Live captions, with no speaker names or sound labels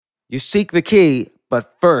You seek the key,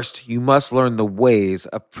 but first you must learn the ways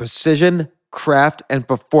of precision, craft, and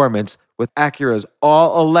performance with Acura's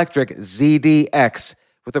all-electric ZDX.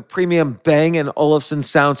 With a premium Bang & Olufsen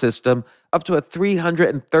sound system, up to a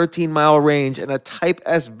 313-mile range, and a Type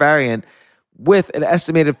S variant with an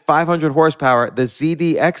estimated 500 horsepower, the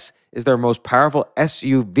ZDX is their most powerful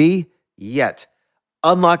SUV yet.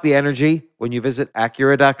 Unlock the energy when you visit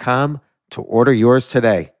Acura.com to order yours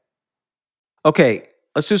today. Okay,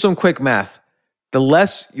 let's do some quick math. The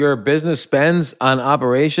less your business spends on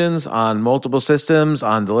operations, on multiple systems,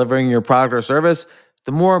 on delivering your product or service,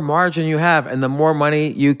 the more margin you have and the more money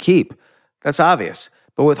you keep. That's obvious.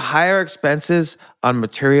 But with higher expenses on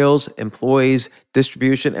materials, employees,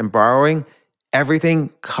 distribution, and borrowing,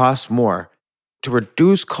 everything costs more. To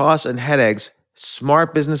reduce costs and headaches,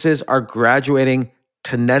 smart businesses are graduating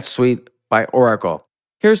to NetSuite by Oracle.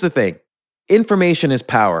 Here's the thing. Information is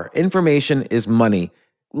power. Information is money.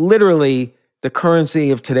 Literally, the currency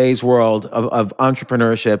of today's world of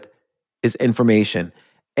entrepreneurship is information.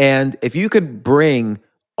 And if you could bring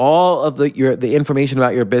all of the information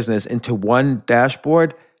about your business into one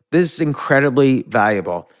dashboard, this is incredibly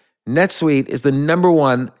valuable. NetSuite is the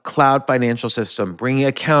 #1 cloud financial system, bringing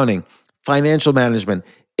accounting, financial management,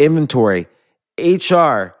 inventory,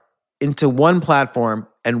 HR into one platform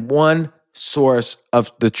and one source of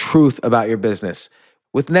the truth about your business.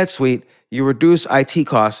 With NetSuite, you reduce IT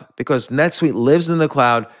costs because NetSuite lives in the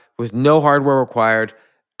cloud with no hardware required,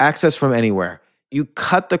 access from anywhere. You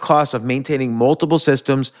cut the cost of maintaining multiple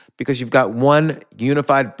systems because you've got one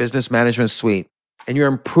unified business management suite. And you're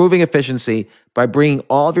improving efficiency by bringing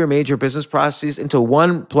all of your major business processes into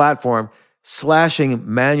one platform, slashing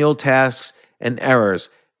manual tasks and errors.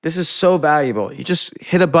 This is so valuable. You just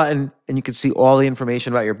hit a button and you can see all the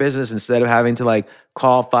information about your business instead of having to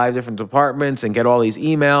call 5 different departments and get all these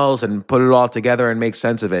emails and put it all together and make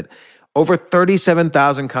sense of it. Over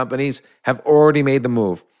 37,000 companies have already made the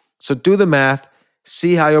move. So do the math,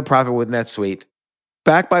 see how you'll profit with NetSuite.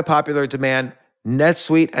 Backed by popular demand,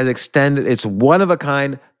 NetSuite has extended its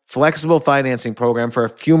one-of-a-kind flexible financing program for a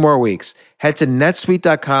few more weeks. Head to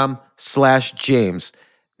netsuite.com/James.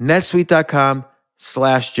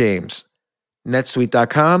 netsuite.com/James.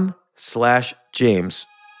 netsuite.com/James.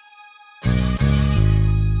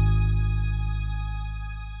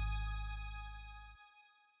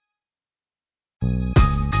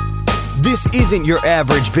 This isn't your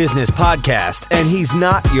average business podcast, and he's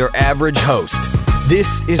not your average host.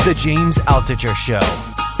 This is the James Altucher Show.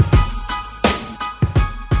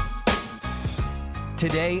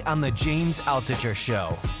 Today on the James Altucher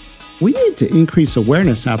Show. We need to increase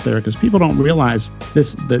awareness out there because people don't realize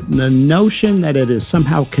this. The notion that it is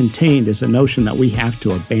somehow contained is a notion that we have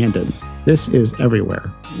to abandon. This is everywhere.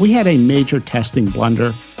 We had a major testing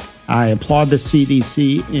blunder. I applaud the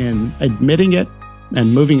CDC in admitting it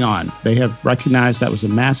and moving on. They have recognized that was a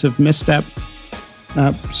massive misstep.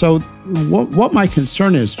 So what my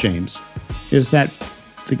concern is, James, is that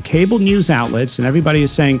the cable news outlets and everybody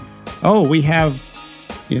is saying, oh, we have,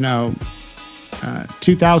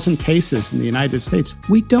 2,000 cases in the United States.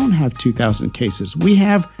 We don't have 2,000 cases. We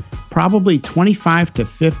have probably 25 to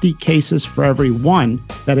 50 cases for every one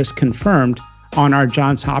that is confirmed on our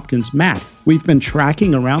Johns Hopkins map. We've been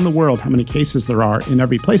tracking around the world how many cases there are in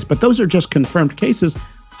every place, but those are just confirmed cases.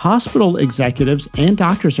 Hospital executives and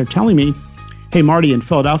doctors are telling me, hey, Marty, in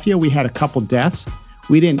Philadelphia, we had a couple deaths.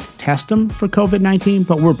 We didn't test them for COVID-19,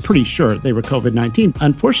 but we're pretty sure they were COVID-19.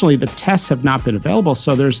 Unfortunately, the tests have not been available,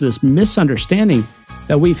 so there's this misunderstanding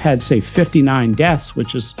that we've had, say, 59 deaths,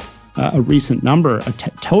 which is a recent number, a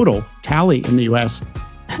total tally in the U.S.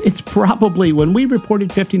 It's probably, when we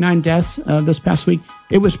reported 59 deaths this past week,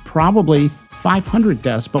 it was probably 500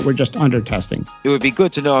 deaths, but we're just under testing. It would be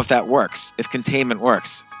good to know if that works, if containment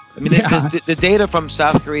works. I mean, the data from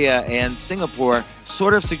South Korea and Singapore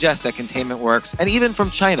sort of suggests that containment works. And even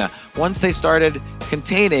from China, once they started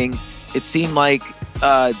containing, it seemed like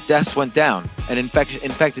deaths went down and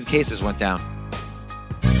infected cases went down.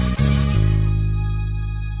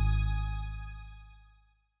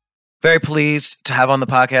 Very pleased to have on the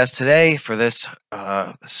podcast today for this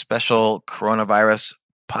special coronavirus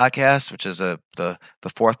podcast, which is the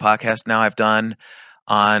 4th podcast now I've done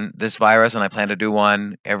on this virus, and I plan to do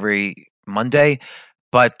one every Monday.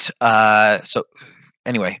 But so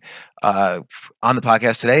anyway, On the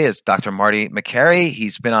podcast today is Dr. Marty Makary.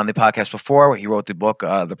 He's been on the podcast before. He wrote the book,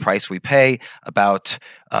 The Price We Pay, about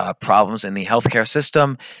problems in the healthcare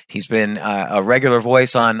system. He's been a regular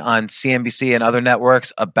voice on CNBC and other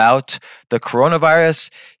networks about the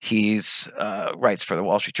coronavirus. He's writes for the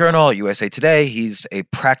Wall Street Journal, USA Today. He's a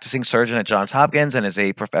practicing surgeon at Johns Hopkins and is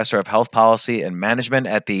a professor of health policy and management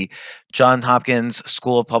at the Johns Hopkins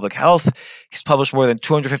School of Public Health. He's published more than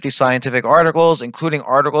 250 scientific articles, including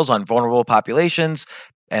articles on vulnerable populations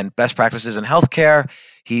and best practices in healthcare.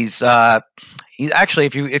 He's actually,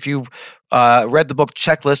 if you read the book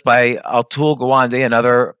Checklist by Atul Gawande,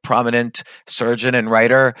 another prominent surgeon and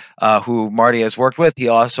writer who Marty has worked with, he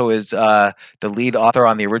also is the lead author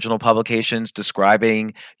on the original publications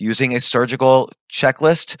describing using a surgical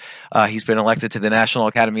checklist. He's been elected to the National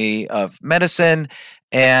Academy of Medicine.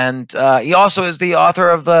 And he also is the author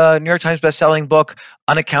of the New York Times bestselling book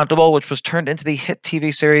Unaccountable, which was turned into the hit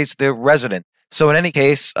TV series The Resident. So in any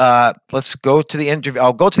case, let's go to the interview.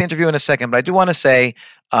 I'll go to the interview in a second, but I do want to say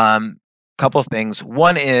a couple of things.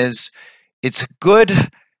 One is it's good,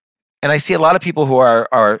 and I see a lot of people who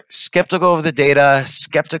are skeptical of the data,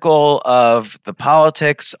 skeptical of the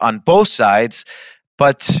politics on both sides,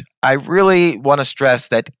 but I really want to stress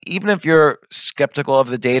that even if you're skeptical of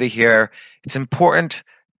the data here, it's important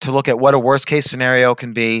to look at what a worst case scenario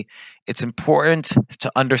can be. It's important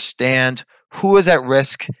to understand who is at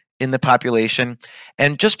risk in the population.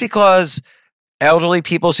 And just because elderly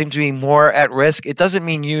people seem to be more at risk, it doesn't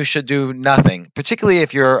mean you should do nothing. Particularly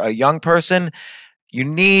if you're a young person, you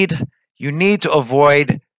need to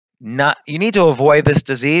avoid this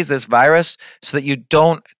disease, this virus, so that you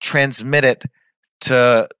don't transmit it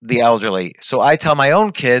to the elderly. So I tell my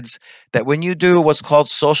own kids that when you do what's called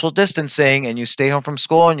social distancing and you stay home from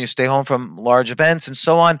school and you stay home from large events and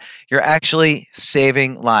so on, you're actually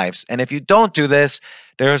saving lives. And if you don't do this,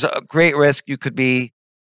 there's a great risk you could be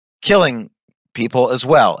killing people as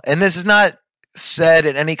well. And this is not said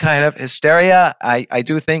in any kind of hysteria. I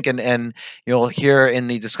do think, and you'll hear in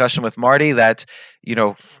the discussion with Marty that,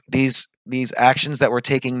 these actions that we're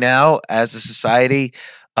taking now as a society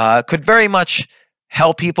could very much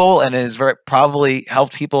help people, and it has very probably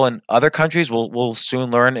helped people in other countries. We'll soon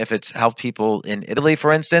learn if it's helped people in Italy,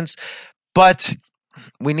 for instance. But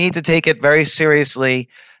we need to take it very seriously.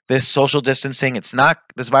 This social distancing,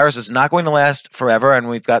 this virus is not going to last forever, and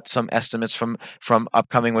we've got some estimates from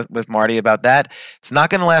upcoming with Marty about that. It's not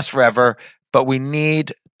going to last forever, but we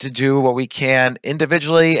need to do what we can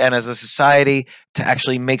individually and as a society to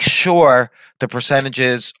actually make sure the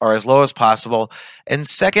percentages are as low as possible. And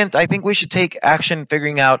second, I think we should take action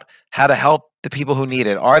figuring out how to help the people who need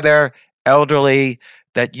it. Are there elderly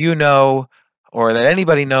that or that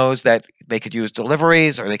anybody knows that they could use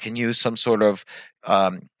deliveries, or they can use some sort of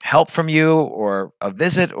help from you, or a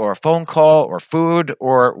visit, or a phone call, or food,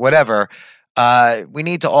 or whatever? We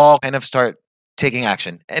need to all kind of start taking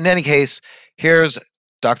action. In any case, here's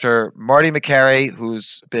Dr. Marty Makary,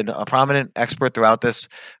 who's been a prominent expert throughout this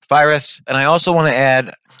virus. And I also want to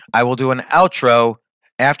add, I will do an outro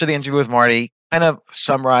after the interview with Marty, kind of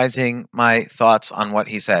summarizing my thoughts on what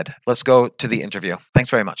he said. Let's go to the interview.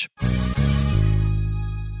 Thanks very much.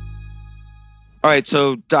 All right,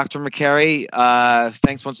 so Dr. Makary,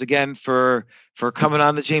 thanks once again for coming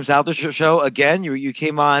on the James Altucher Show again. You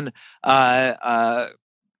came on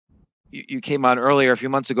you came on earlier a few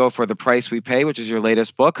months ago for The Price We Pay, which is your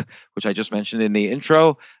latest book, which I just mentioned in the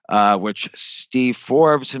intro, which Steve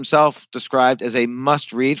Forbes himself described as a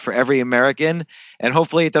must-read for every American. And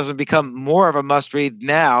hopefully it doesn't become more of a must-read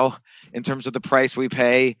now in terms of the price we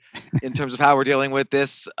pay, in terms of how we're dealing with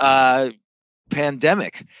this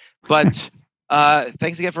pandemic. But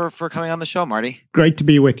thanks again for coming on the show, Marty. Great to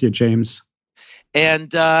be with you, James.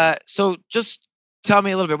 And so just tell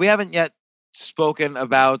me a little bit. We haven't yet spoken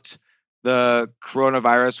about the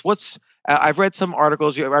coronavirus. I've read some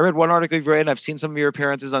articles. I read one article you've written. I've seen some of your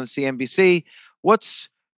appearances on CNBC. What's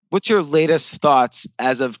your latest thoughts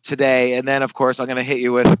as of today? And then, of course, I'm going to hit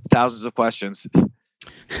you with thousands of questions.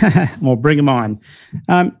 Well, bring them on.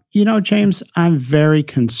 James, I'm very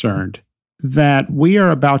concerned that we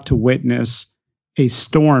are about to witness a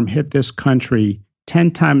storm hit this country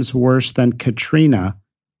 10 times worse than Katrina.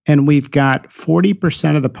 And we've got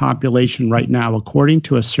 40% of the population right now, according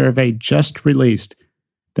to a survey just released,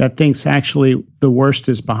 that thinks actually the worst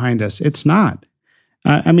is behind us. It's not.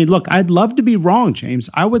 Look, I'd love to be wrong, James.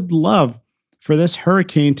 I would love for this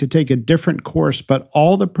hurricane to take a different course, but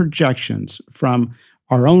all the projections from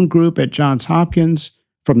our own group at Johns Hopkins,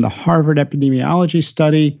 from the Harvard epidemiology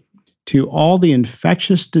study, to all the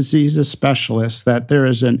infectious diseases specialists that there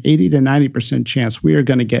is an 80 to 90% chance we are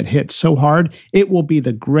going to get hit so hard, it will be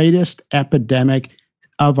the greatest epidemic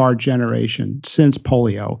of our generation since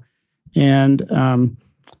polio. And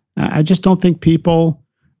I just don't think people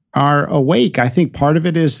are awake. I think part of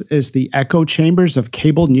it is the echo chambers of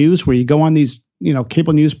cable news, where you go on these,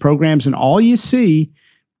 cable news programs and all you see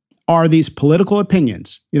are these political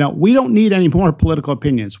opinions. We don't need any more political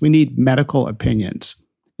opinions. We need medical opinions.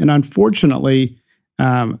 And unfortunately,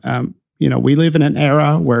 we live in an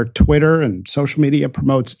era where Twitter and social media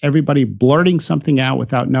promotes everybody blurting something out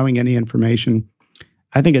without knowing any information.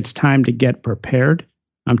 I think it's time to get prepared.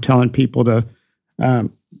 I'm telling people to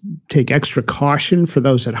take extra caution for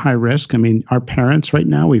those at high risk. I mean, our parents right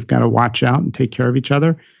now, we've got to watch out and take care of each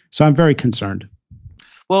other. So I'm very concerned.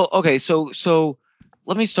 Well, okay. So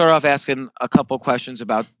let me start off asking a couple questions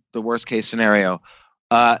about the worst case scenario.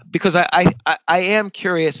 Because I am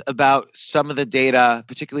curious about some of the data,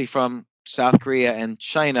 particularly from South Korea and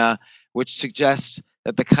China, which suggests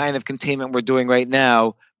that the kind of containment we're doing right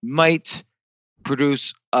now might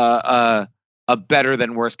produce a better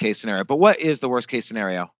than worst case scenario. But what is the worst case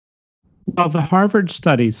scenario? Well, the Harvard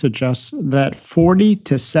study suggests that 40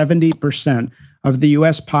 to 70% of the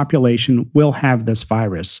U.S. population will have this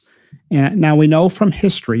virus. And now we know from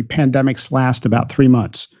history, pandemics last about 3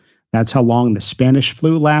 months. That's how long the Spanish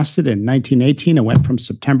flu lasted in 1918. It went from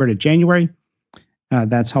September to January.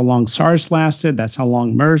 That's how long SARS lasted. That's how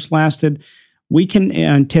long MERS lasted. We can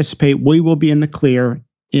anticipate we will be in the clear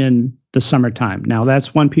in the summertime. Now,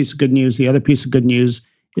 that's one piece of good news. The other piece of good news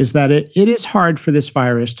is that it is hard for this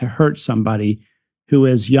virus to hurt somebody who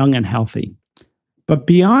is young and healthy. But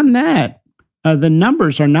beyond that, the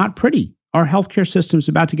numbers are not pretty. Our healthcare system is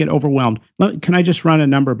about to get overwhelmed. Can I just run a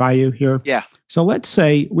number by you here? Yeah. So let's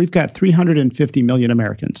say we've got 350 million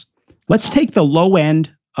Americans. Let's take the low end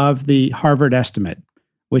of the Harvard estimate,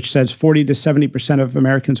 which says 40 to 70% of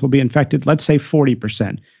Americans will be infected. Let's say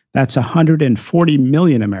 40%. That's 140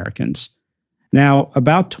 million Americans. Now,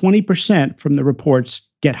 about 20% from the reports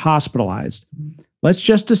get hospitalized. Let's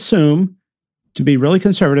just assume, to be really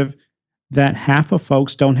conservative, that half of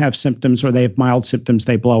folks don't have symptoms, or they have mild symptoms,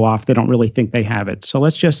 they blow off, they don't really think they have it. So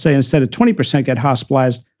let's just say instead of 20% get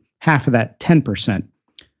hospitalized, half of that, 10%.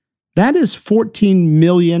 That is 14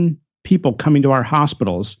 million people coming to our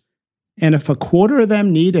hospitals. And if a quarter of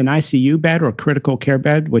them need an ICU bed or a critical care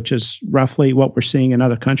bed, which is roughly what we're seeing in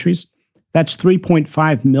other countries, that's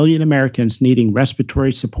 3.5 million Americans needing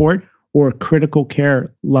respiratory support or critical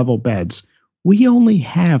care level beds. We only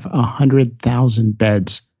have 100,000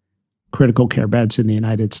 beds, critical care beds in the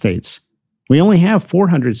United States. We only have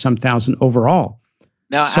 400-some-thousand overall.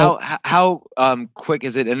 Now, how quick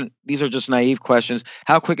is it? And these are just naive questions.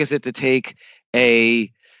 How quick is it to take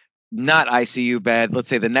a not ICU bed, let's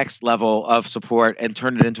say the next level of support, and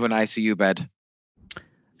turn it into an ICU bed?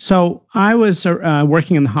 So I was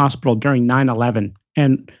working in the hospital during 9/11,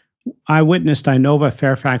 and I witnessed Inova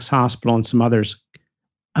Fairfax Hospital and some others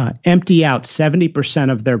empty out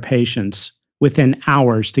 70% of their patients within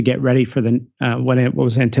hours to get ready for the what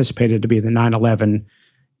was anticipated to be the 9/11,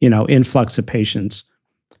 influx of patients.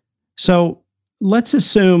 So let's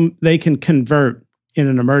assume they can convert in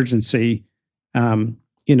an emergency,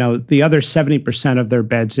 the other 70% of their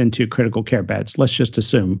beds into critical care beds. Let's just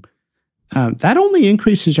assume that only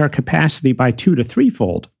increases our capacity by 2 to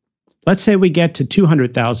 3-fold. Let's say we get to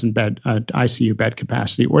 200,000 bed ICU bed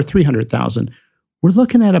capacity, or 300,000. We're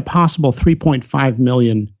looking at a possible 3.5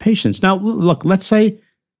 million patients. Now, look, let's say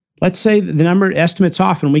the number estimate's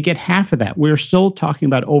off and we get half of that. We're still talking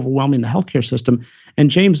about overwhelming the healthcare system. And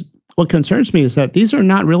James, what concerns me is that these are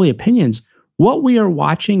not really opinions. What we are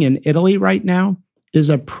watching in Italy right now is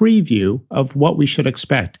a preview of what we should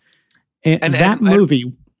expect. And that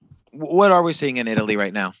movie. What are we seeing in Italy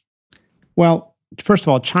right now? Well, first of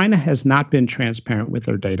all, China has not been transparent with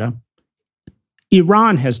their data.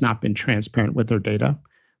 Iran has not been transparent with their data.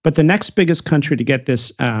 But the next biggest country to get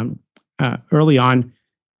this early on,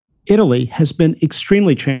 Italy, has been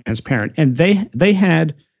extremely transparent. And they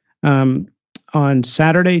had on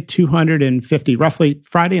Saturday 250, roughly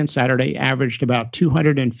Friday and Saturday averaged about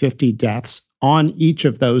 250 deaths on each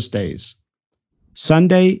of those days.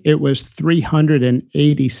 Sunday, it was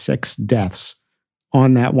 386 deaths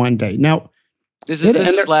on that one day. Now, this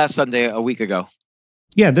is last Sunday, a week ago.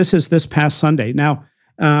 Yeah, this is this past Sunday. Now,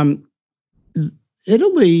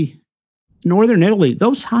 Italy, Northern Italy,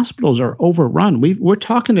 those hospitals are overrun. We're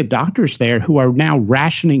talking to doctors there who are now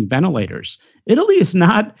rationing ventilators. Italy is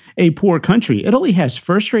not a poor country. Italy has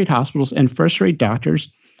first-rate hospitals and first-rate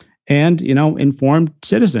doctors and, informed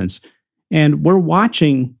citizens. And we're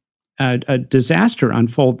watching a disaster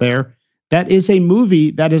unfold there that is a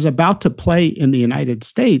movie that is about to play in the United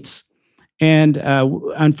States. And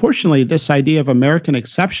unfortunately, this idea of American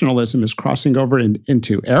exceptionalism is crossing over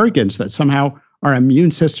into arrogance, that somehow our immune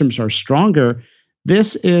systems are stronger.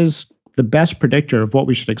 This is the best predictor of what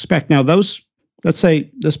we should expect. Now, let's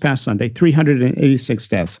say this past Sunday, 386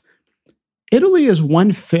 deaths. Italy is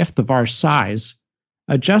 1/5 of our size,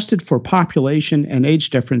 adjusted for population and age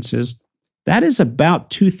differences. That is about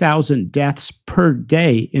 2,000 deaths per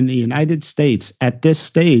day in the United States at this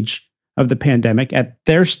stage of the pandemic, at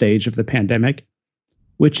their stage of the pandemic,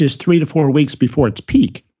 which is 3 to 4 weeks before its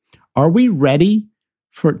peak. Are we ready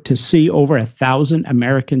to see over 1,000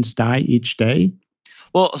 Americans die each day?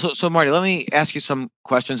 Well, so Marty, let me ask you some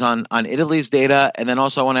questions on Italy's data, and then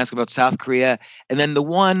also I want to ask about South Korea, and then the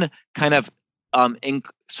one kind of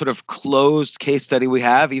sort of closed case study we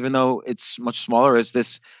have, even though it's much smaller, is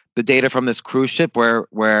the data from this cruise ship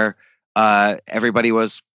where everybody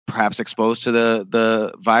was perhaps exposed to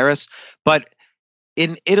the virus. But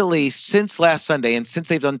in Italy, since last Sunday and since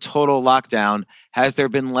they've done total lockdown, has there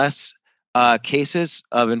been less cases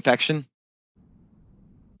of infection?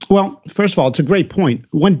 Well, first of all, it's a great point.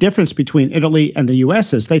 One difference between Italy and the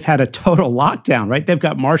U.S. is they've had a total lockdown, right? They've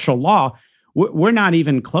got martial law. We're not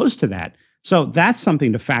even close to that. So that's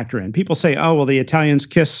something to factor in. People say, oh, well, the Italians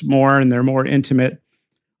kiss more and they're more intimate.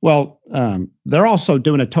 Well, they're also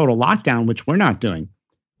doing a total lockdown, which we're not doing.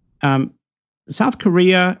 South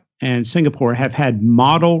Korea and Singapore have had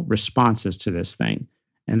model responses to this thing,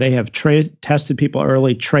 and they have tested people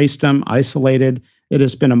early, traced them, isolated. It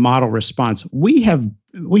has been a model response. We had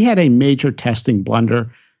a major testing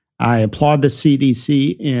blunder. I applaud the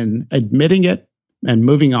CDC in admitting it and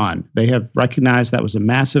moving on. They have recognized that was a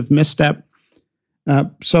massive misstep.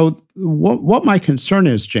 So what my concern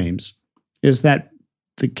is, James, is that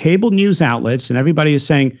the cable news outlets and everybody is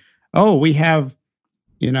saying, oh, we have,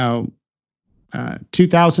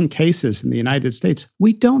 2,000 cases in the United States.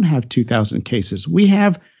 We don't have 2,000 cases. We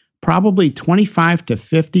have probably 25 to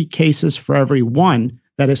 50 cases for every one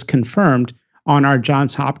that is confirmed on our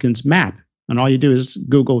Johns Hopkins map. And all you do is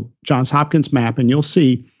Google Johns Hopkins map, and you'll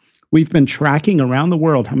see we've been tracking around the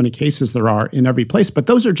world how many cases there are in every place. But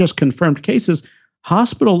those are just confirmed cases.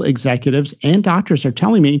 Hospital executives and doctors are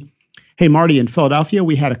telling me, hey, Marty, in Philadelphia,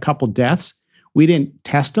 we had a couple deaths. We didn't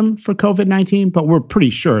test them for COVID-19, but we're pretty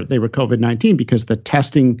sure they were COVID-19 because the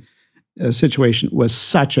testing situation was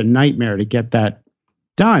such a nightmare to get that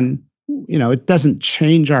done. It doesn't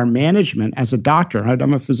change our management as a doctor.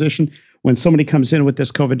 I'm a physician. When somebody comes in with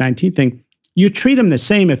this COVID-19 thing, you treat them the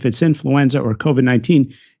same if it's influenza or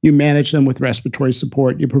COVID-19. You manage them with respiratory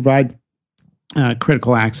support. You provide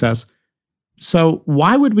critical access. So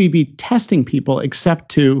why would we be testing people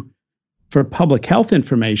except for public health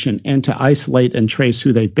information and to isolate and trace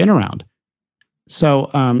who they've been around?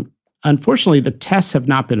 So unfortunately, the tests have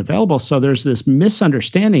not been available. So there's this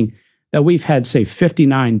misunderstanding that we've had, say,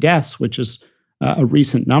 59 deaths, which is a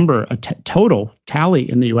recent number, total tally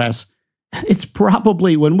in the U.S. It's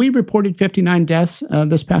probably, when we reported 59 deaths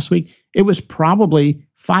this past week, it was probably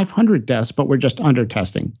 500 deaths, but we're just under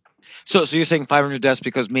testing. So you're saying 500 deaths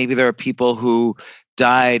because maybe there are people who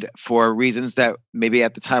died for reasons that maybe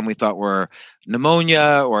at the time we thought were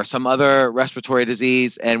pneumonia or some other respiratory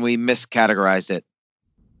disease, and we miscategorized it?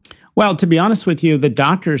 Well, to be honest with you, the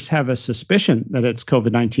doctors have a suspicion that it's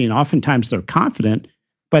COVID-19. Oftentimes they're confident,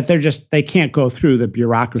 but they can't go through the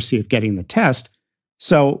bureaucracy of getting the test.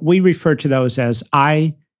 So we refer to those as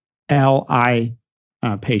ILI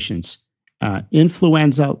patients,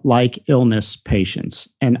 influenza-like illness patients.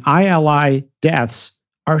 And ILI deaths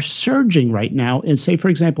are surging right now. And say, for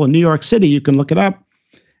example, in New York City, you can look it up,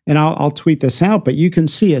 and I'll tweet this out, but you can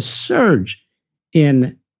see a surge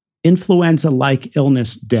in influenza-like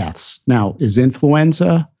illness deaths. Now, is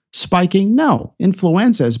influenza spiking? No.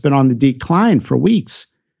 Influenza has been on the decline for weeks.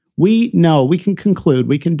 We know, we can conclude,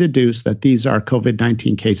 we can deduce that these are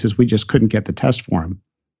COVID-19 cases. We just couldn't get the test for them.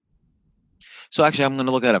 So actually, I'm going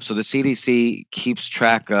to look that up. So the CDC keeps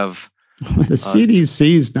track of... The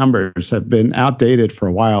CDC's numbers have been outdated for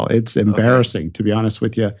a while. It's embarrassing, to be honest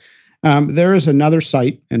with you. There is another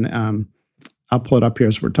site, and I'll pull it up here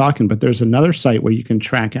as we're talking, but there's another site where you can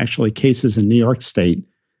track actually cases in New York State.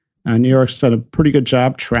 New York's done a pretty good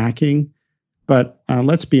job tracking, but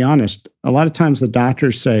let's be honest. A lot of times the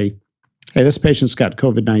doctors say, hey, this patient's got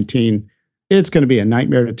COVID-19. It's going to be a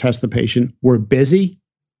nightmare to test the patient. We're busy.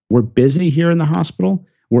 We're busy here in the hospital.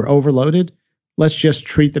 We're overloaded. Let's just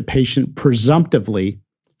treat the patient presumptively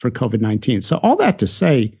for COVID-19. So all that to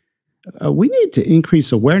say, we need to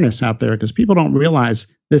increase awareness out there because people don't realize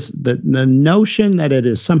this. The notion that it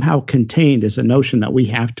is somehow contained is a notion that we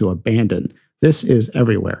have to abandon. This is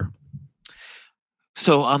everywhere.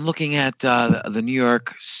 So I'm looking at the New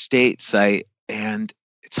York State site, and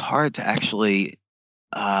it's hard to actually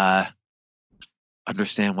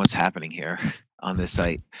understand what's happening here on this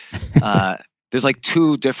site. There's like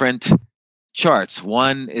two different charts.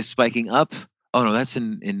 One is spiking up. Oh no, that's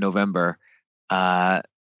in November. There's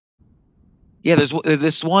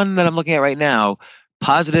this one that I'm looking at right now.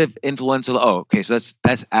 Positive influenza. Oh, okay, so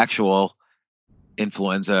that's actual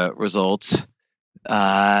influenza results.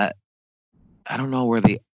 I don't know where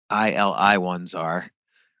the ILI ones are,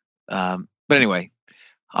 but anyway,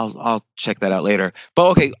 I'll check that out later.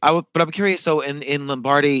 But okay, but I'm curious. So in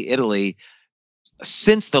Lombardy, Italy,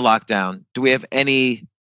 since the lockdown, do we have any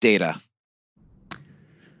data?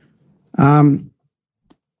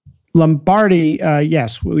 Lombardy,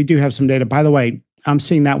 yes, we do have some data. By the way, I'm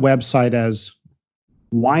seeing that website as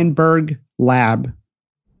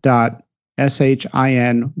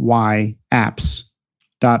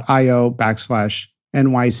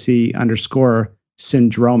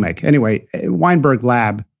Anyway, Weinberg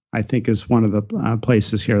Lab, I think, is one of the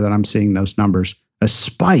places here that I'm seeing those numbers. A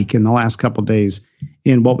spike in the last couple of days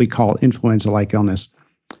in what we call influenza-like illness.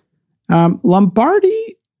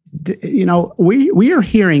 Lombardy, we are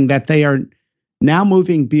hearing that they are now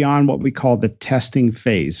moving beyond what we call the testing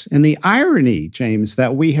phase. And the irony, James,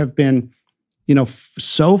 that we have been,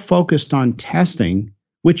 so focused on testing,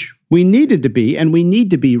 which we needed to be, and we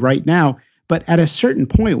need to be right now. But at a certain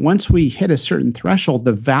point, once we hit a certain threshold,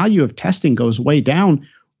 the value of testing goes way down.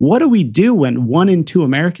 What do we do when 1 in 2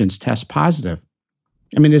 Americans test positive?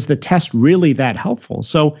 I mean, is the test really that helpful?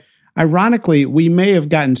 So ironically, we may have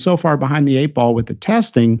gotten so far behind the 8 ball with the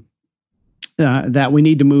testing that we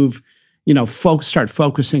need to move, start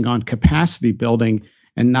focusing on capacity building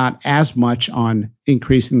and not as much on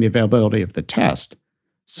increasing the availability of the test.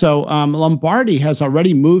 So Lombardy has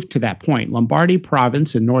already moved to that point. Lombardy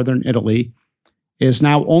province in northern Italy is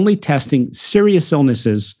now only testing serious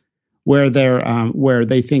illnesses where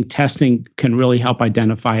they think testing can really help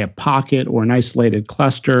identify a pocket or an isolated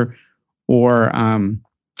cluster, or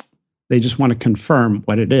they just want to confirm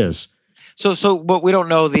what it is. But we don't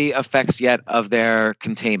know the effects yet of their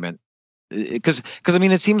containment, because I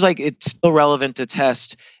mean, it seems like it's still relevant to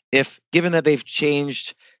test if, given that they've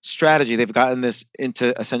changed strategy, they've gotten this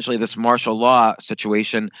into essentially this martial law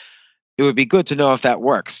situation. It would be good to know if that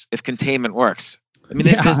works, if containment works. I mean,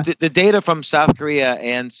 the data from South Korea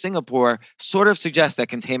and Singapore sort of suggests that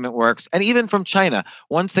containment works, and even from China,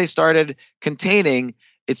 once they started containing,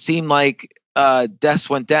 it seemed like deaths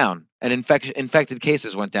went down and infected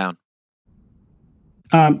cases went down.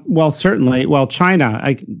 Well, certainly. Well, China,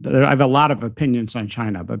 I have a lot of opinions on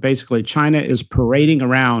China, but basically China is parading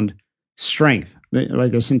around strength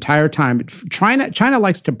like this entire time. China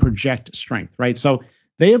likes to project strength, right? So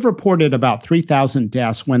they have reported about 3,000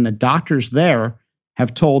 deaths when the doctors there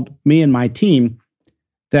have told me and my team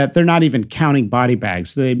that they're not even counting body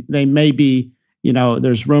bags. They may be,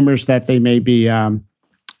 there's rumors that they may be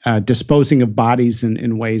disposing of bodies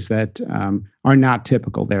in ways that are not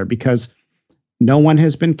typical there, because no one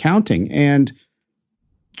has been counting. And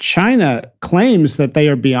China claims that they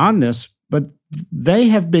are beyond this, but they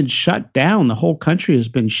have been shut down. The whole country has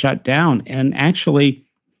been shut down. And actually,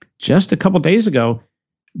 just a couple of days ago,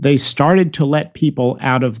 they started to let people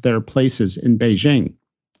out of their places in Beijing.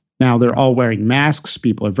 Now, they're all wearing masks.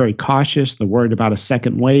 People are very cautious. They're worried about a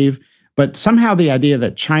second wave. But somehow the idea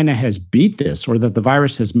that China has beat this, or that the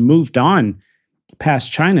virus has moved on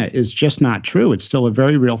past China, is just not true. It's still a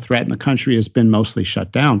very real threat, and the country has been mostly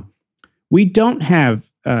shut down. We don't have,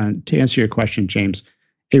 to answer your question, James,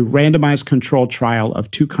 a randomized controlled trial of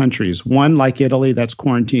 2 countries, one like Italy that's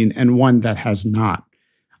quarantined and one that has not.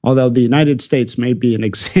 Although the United States may be an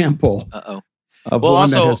example of one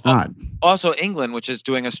that has not. Also England, which is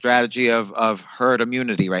doing a strategy of herd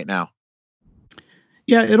immunity right now.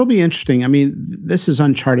 Yeah, it'll be interesting. I mean, this is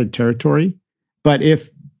uncharted territory, but if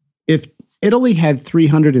Italy had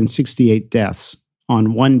 368 deaths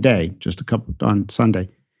on one day, on Sunday,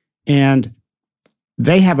 and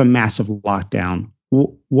they have a massive lockdown,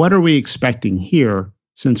 what are we expecting here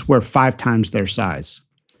since we're 5 times their size?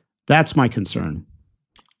 That's my concern.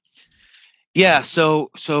 Yeah.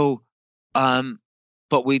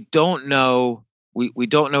 But we don't know. We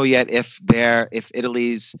don't know yet if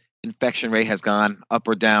Italy's infection rate has gone up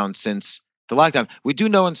or down since the lockdown. We do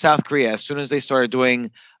know in South Korea, as soon as they started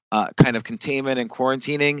doing kind of containment and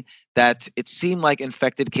quarantining, that it seemed like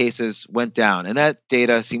infected cases went down, and that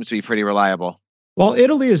data seems to be pretty reliable. Well,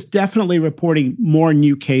 Italy is definitely reporting more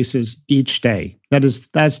new cases each day.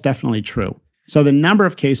 That's definitely true. So the number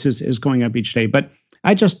of cases is going up each day. But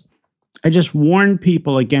I just warn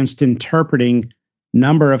people against interpreting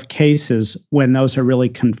number of cases when those are really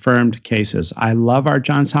confirmed cases. I love our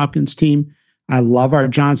Johns Hopkins team. I love our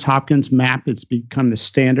Johns Hopkins map. It's become the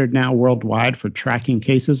standard now worldwide for tracking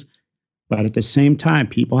cases. But at the same time,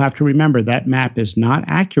 people have to remember that map is not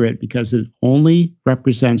accurate because it only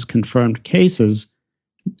represents confirmed cases,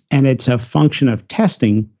 and it's a function of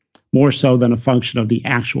testing more so than a function of the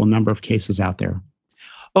actual number of cases out there.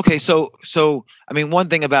 Okay, so I mean, one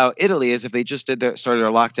thing about Italy is if they just started their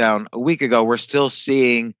lockdown a week ago, we're still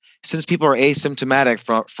seeing, since people are asymptomatic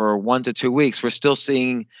for 1 to 2 weeks, we're still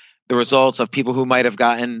seeing the results of people who might have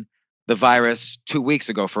gotten the virus 2 weeks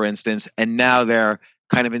ago, for instance, and now they're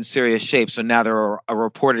kind of in serious shape. So now they're a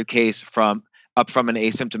reported case from an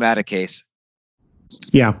asymptomatic case.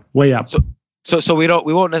 Yeah, way up. So we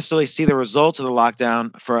won't necessarily see the results of the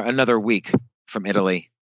lockdown for another week from Italy.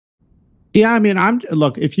 Yeah, I mean,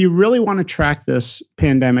 look, if you really want to track this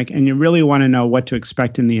pandemic and you really want to know what to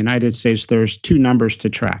expect in the United States, there's 2 numbers to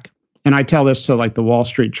track. And I tell this to like the Wall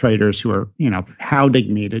Street traders who are,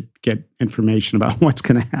 hounding me to get information about what's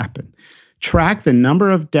going to happen. Track the number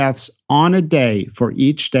of deaths on a day for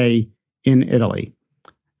each day in Italy.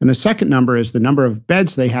 And the second number is the number of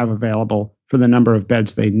beds they have available for the number of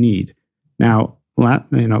beds they need. Now,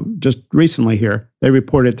 just recently here, they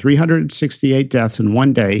reported 368 deaths in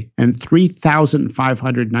one day and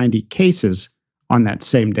 3,590 cases on that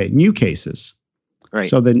same day, new cases. Right.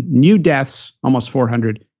 So the new deaths, almost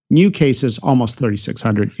 400, new cases, almost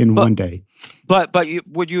 3,600 in one day. But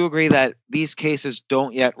would you agree that these cases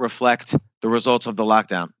don't yet reflect the results of the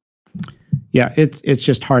lockdown? Yeah, it's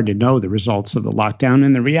just hard to know the results of the lockdown.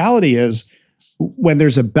 And the reality is, when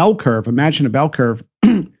there's a bell curve, imagine a bell curve,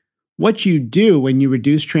 what you do when you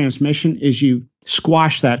reduce transmission is you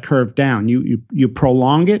squash that curve down. You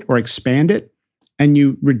prolong it or expand it, and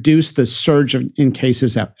you reduce the surge in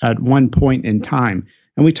cases at one point in time.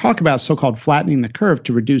 And we talk about so-called flattening the curve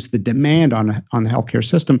to reduce the demand on the healthcare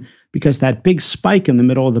system, because that big spike in the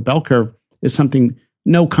middle of the bell curve is something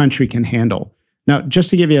no country can handle. Now, just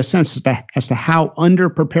to give you a sense as to how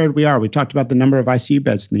underprepared we are, we talked about the number of ICU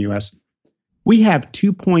beds in the U.S. We have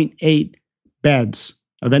 2.8 beds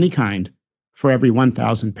of any kind for every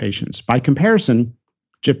 1,000 patients. By comparison,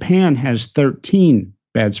 Japan has 13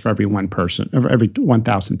 beds for every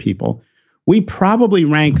 1,000 people. We probably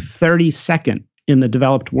rank 32nd in the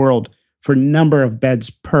developed world for number of beds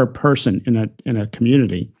per person in a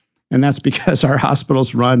community. And that's because our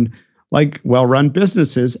hospitals run like well-run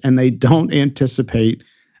businesses, and they don't anticipate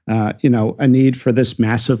a need for this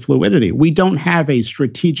massive fluidity. We don't have a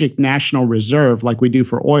strategic national reserve like we do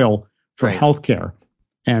for oil for healthcare.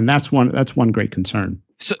 And that's one great concern.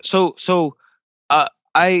 So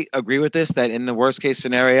I agree with this, that in the worst case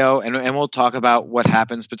scenario, and we'll talk about what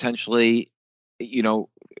happens potentially,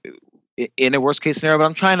 in a worst case scenario, but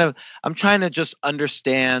I'm trying to just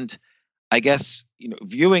understand, I guess,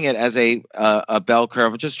 viewing it as a bell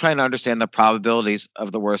curve, just trying to understand the probabilities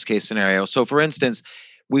of the worst case scenario. So for instance,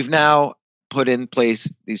 we've now put in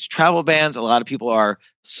place these travel bans. A lot of people are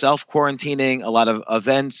self-quarantining. A lot of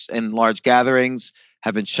events and large gatherings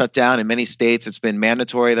have been shut down. In many states, it's been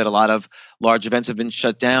mandatory that a lot of large events have been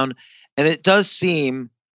shut down. And it does seem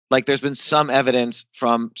like there's been some evidence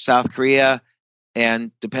from South Korea,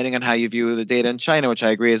 and depending on how you view the data in China, which I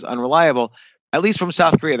agree is unreliable, at least from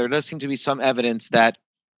South Korea, there does seem to be some evidence that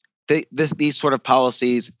these sort of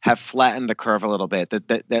policies have flattened the curve a little bit,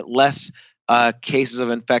 that less cases of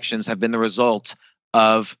infections have been the result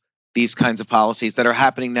of these kinds of policies that are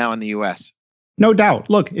happening now in the U.S. No doubt.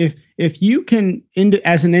 Look, if you can,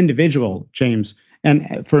 as an individual, James,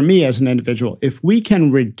 and for me as an individual, if we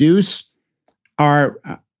can reduce our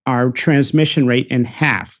transmission rate in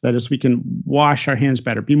half, that is, we can wash our hands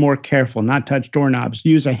better, be more careful, not touch doorknobs,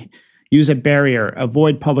 use a barrier,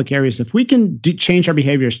 avoid public areas. If we can change our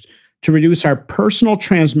behaviors to reduce our personal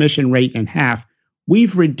transmission rate in half,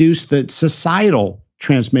 we've reduced the societal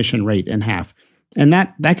transmission rate in half. And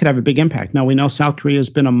that could have a big impact. Now, we know South Korea has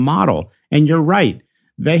been a model, and you're right.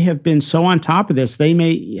 They have been so on top of this, they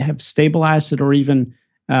may have stabilized it or even,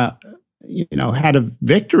 had a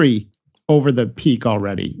victory over the peak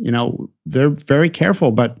already. They're very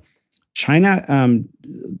careful, but China,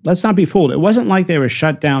 let's not be fooled. It wasn't like they were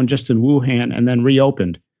shut down just in Wuhan and then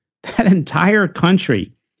reopened. That entire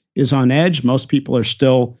country is on edge. Most people are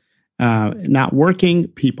still not working.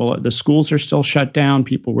 The schools are still shut down.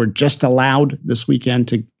 People were just allowed this weekend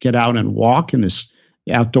to get out and walk in this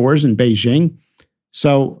outdoors in Beijing.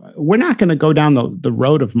 So we're not going to go down the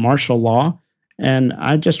road of martial law. And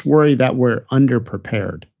I just worry that we're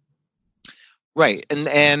underprepared. Right.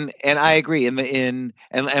 And I agree. And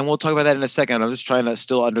we'll talk about that in a second. I'm just trying to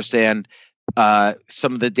still understand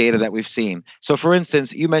some of the data that we've seen. So, for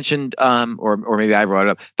instance, you mentioned, or maybe I brought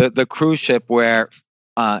it up, the cruise ship where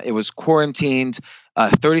it was quarantined.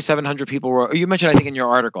 3,700 people were. You mentioned, I think, in your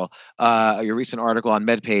article, your recent article on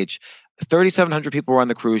MedPage, 3,700 people were on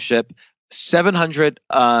the cruise ship. 700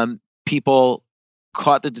 people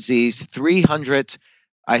caught the disease. 300,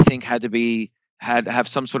 I think, had to have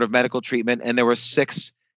some sort of medical treatment, and there were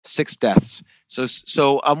six deaths.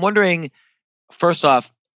 So I'm wondering, first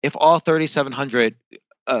off, if all 3,700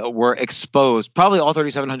 were exposed, probably all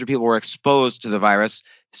 3,700 people were exposed to the virus.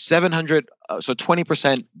 700, so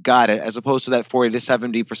 20% got it, as opposed to that 40 to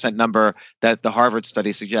 70% number that the Harvard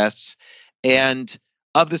study suggests. And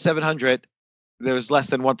of the 700, there's less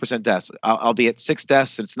than 1% deaths. Albeit 6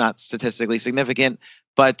 deaths, it's not statistically significant.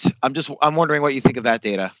 But I'm wondering what you think of that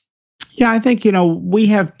data. Yeah, I think, we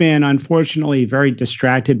have been, unfortunately, very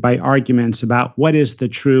distracted by arguments about what is the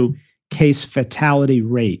true case fatality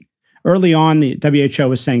rate. Early on, the WHO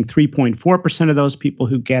was saying 3.4% of those people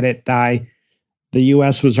who get it die. The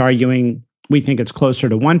US was arguing, we think it's closer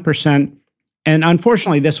to 1%. And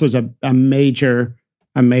unfortunately, this was a major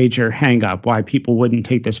hang up why people wouldn't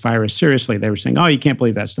take this virus seriously. They were saying, oh, you can't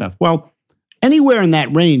believe that stuff. Well, anywhere in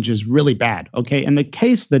that range is really bad. Okay. And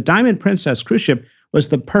the Diamond Princess cruise ship was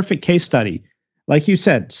the perfect case study. Like you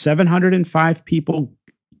said, 705 people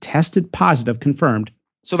tested positive, confirmed.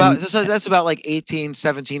 So that's about like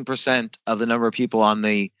 17% of the number of people on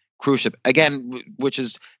the cruise ship. Again, which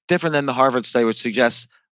is different than the Harvard study, which suggests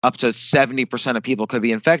up to 70% of people could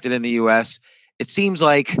be infected in the US. It seems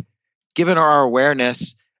like, given our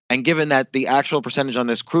awareness and given that the actual percentage on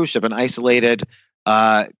this cruise ship, an isolated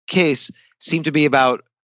case, seemed to be about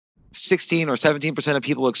 16 or 17% of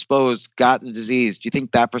people exposed got the disease. Do you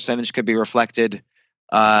think that percentage could be reflected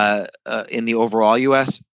in the overall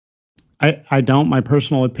US? I don't. My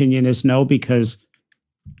personal opinion is no, because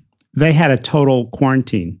they had a total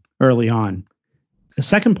quarantine early on. The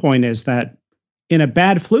second point is that in a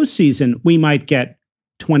bad flu season, we might get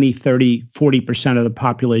 20, 30, 40% of the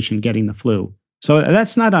population getting the flu. So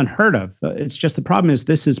that's not unheard of. It's just the problem is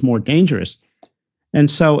this is more dangerous.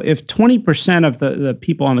 And so if 20% of the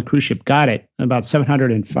people on the cruise ship got it, about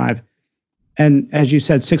 705, and as you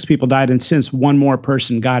said, 6 people died, and since one more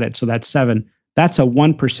person got it, so that's 7, that's a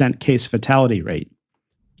 1% case fatality rate.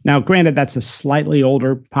 Now, granted, that's a slightly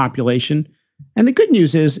older population. And the good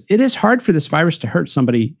news is it is hard for this virus to hurt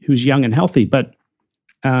somebody who's young and healthy, but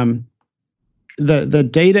the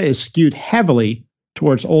data is skewed heavily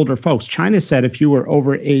towards older folks. China said if you were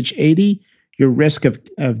over age 80, your risk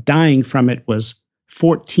of dying from it was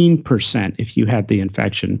 14% if you had the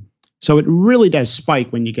infection. So it really does spike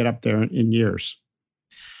when you get up there in years.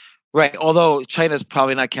 Right. Although China's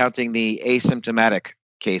probably not counting the asymptomatic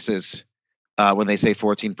cases when they say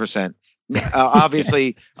 14%.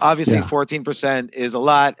 Obviously, yeah. 14% is a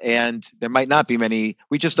lot, and there might not be many.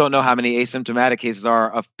 We just don't know how many asymptomatic cases are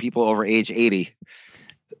of people over age 80.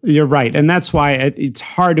 You're right. And that's why it's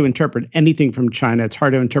hard to interpret anything from China. It's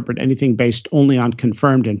hard to interpret anything based only on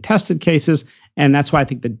confirmed and tested cases. And that's why I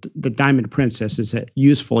think the Diamond Princess is a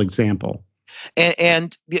useful example.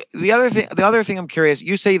 And the other thing I'm curious,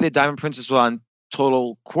 you say the Diamond Princess was on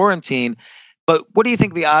total quarantine, but what do you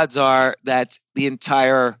think the odds are that the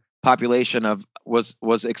entire population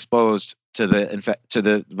was exposed to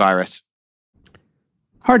the virus?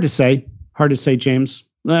 Hard to say, James.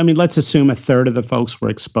 I mean, let's assume a third of the folks were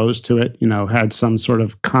exposed to it, had some sort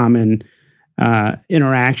of common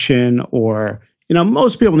interaction, or,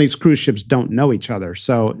 most people in these cruise ships don't know each other.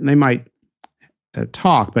 So they might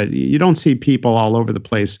talk, but you don't see people all over the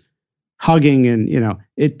place hugging. And,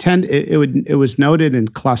 it was noted in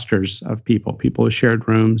clusters of people who shared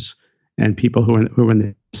rooms and people who were in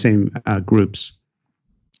the same groups.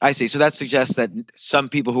 I see. So that suggests that some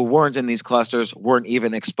people who weren't in these clusters weren't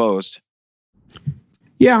even exposed.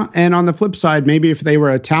 Yeah. And on the flip side, maybe if they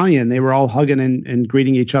were Italian, they were all hugging and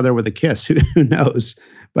greeting each other with a kiss. Who knows?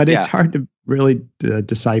 But it's hard to really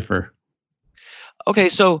decipher. Okay.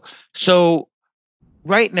 So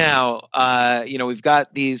right now, we've got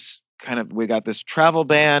we got this travel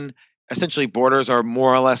ban. Essentially, borders are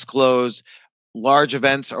more or less closed. Large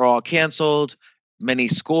events are all canceled. Many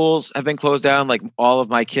schools have been closed down. Like all of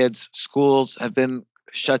my kids' schools have been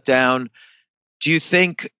shut down. Do you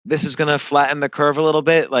think this is going to flatten the curve a little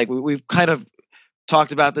bit? Like we've kind of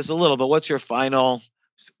talked about this a little, but what's your final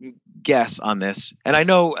guess on this? And I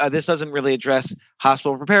know this doesn't really address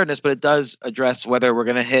hospital preparedness, but it does address whether we're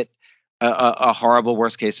going to hit a horrible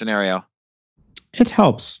worst case scenario. It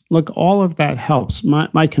helps. Look, all of that helps.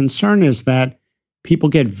 My concern is that people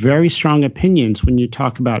get very strong opinions when you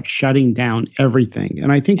talk about shutting down everything.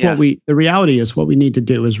 And I think the reality is what we need to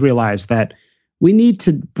do is realize that we need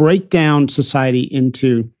to break down society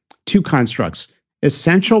into two constructs: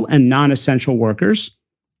 essential and non-essential workers,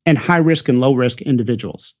 and high risk and low risk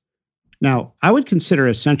individuals. Now, I would consider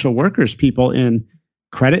essential workers people in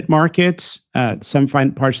credit markets, some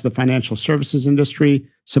parts of the financial services industry,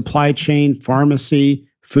 supply chain, pharmacy,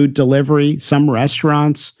 food delivery, some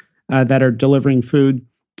restaurants that are delivering food,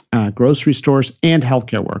 grocery stores, and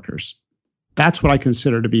healthcare workers. That's what I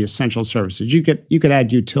consider to be essential services. You could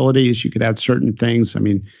add utilities, you could add certain things. I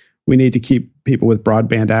mean, we need to keep people with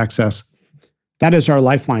broadband access. That is our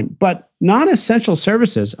lifeline. But non-essential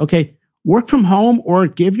services, okay, work from home or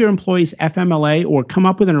give your employees FMLA or come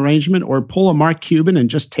up with an arrangement or pull a Mark Cuban and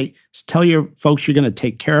just tell your folks you're going to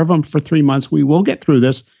take care of them for 3 months. We will get through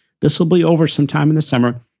this. This will be over sometime in the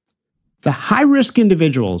summer. The high-risk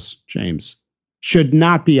individuals, James, should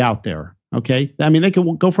not be out there, okay? I mean, they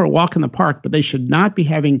can go for a walk in the park, but they should not be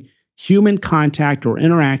having human contact or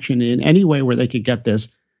interaction in any way where they could get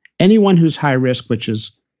this. Anyone who's high risk, which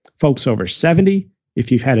is folks over 70,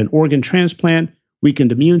 if you've had an organ transplant,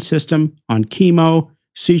 weakened immune system, on chemo,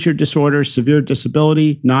 seizure disorder, severe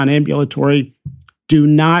disability, non-ambulatory, do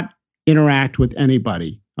not interact with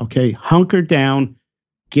anybody, okay? Hunker down,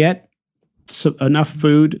 get enough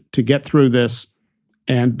food to get through this.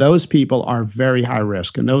 And those people are very high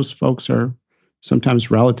risk. And those folks are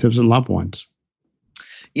sometimes relatives and loved ones.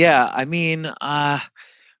 Yeah, I mean,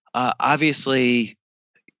 obviously,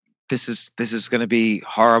 this is going to be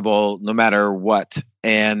horrible no matter what.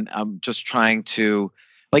 And I'm just trying to,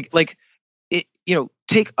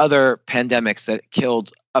 take other pandemics that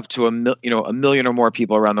killed up to a million or more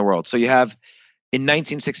people around the world. So you have, in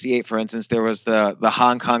 1968, for instance, there was the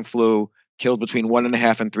Hong Kong flu, killed between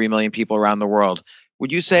 1.5 and 3 million people around the world.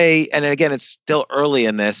 Would you say, and again, it's still early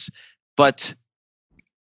in this, but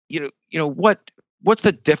what's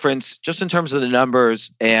the difference just in terms of the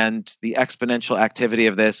numbers and the exponential activity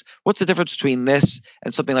of this? What's the difference between this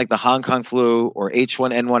and something like the Hong Kong flu or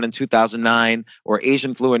H1N1 in 2009 or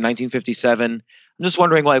Asian flu in 1957? I'm just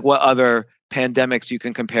wondering, what other pandemics you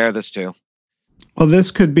can compare this to. Well, this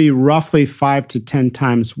could be roughly 5 to 10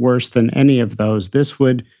 times worse than any of those. This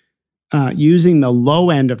would, using the low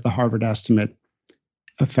end of the Harvard estimate,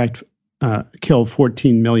 kill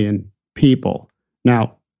 14 million people.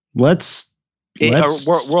 Now, let's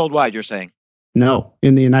worldwide, you're saying? No,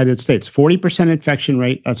 in the United States, 40% infection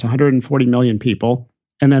rate, that's 140 million people,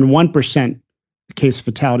 and then 1% case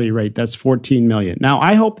fatality rate, that's 14 million. Now,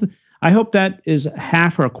 I hope that is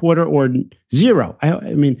half or a quarter or zero.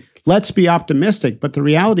 I mean, let's be optimistic, but the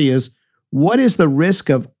reality is, what is the risk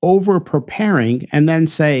of over preparing and then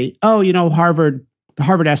say, oh, the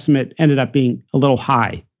Harvard estimate ended up being a little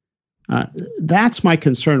high? That's my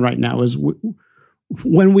concern right now is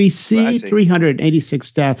when we see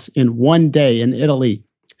 386 deaths in one day in Italy,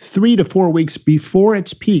 3 to 4 weeks before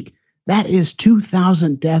its peak, that is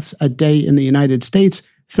 2,000 deaths a day in the United States,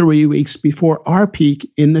 3 weeks before our peak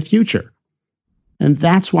in the future. And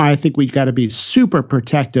that's why I think we've got to be super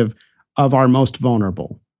protective of our most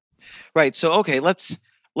vulnerable. Right. So, okay, let's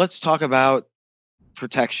talk about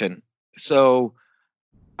protection. So,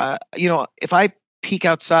 if I peek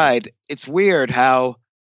outside, it's weird how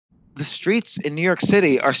the streets in New York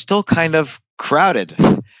City are still kind of crowded,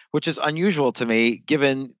 which is unusual to me,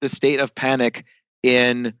 given the state of panic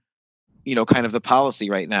in, kind of the policy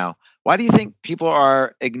right now. Why do you think people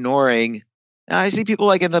are ignoring? I see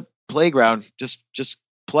people in the playground just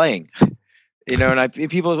playing, and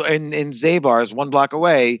people in Zay bars 1 block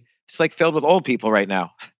away. It's filled with old people right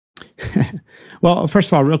now. Well, first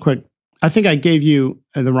of all, real quick, I think I gave you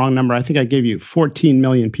the wrong number. I think I gave you 14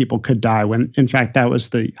 million people could die when, in fact, that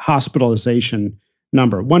was the hospitalization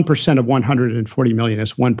number. 1% of 140 million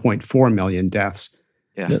is 1.4 million deaths.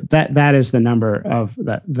 Yeah. That is the number of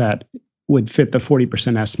that would fit the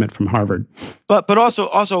 40% estimate from Harvard. But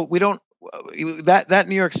also we don't that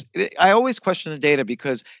New York. I always question the data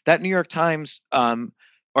because that New York Times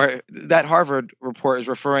or that Harvard report is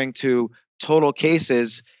referring to total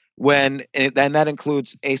cases and that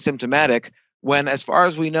includes asymptomatic, when, as far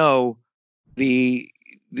as we know, the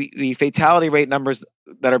fatality rate numbers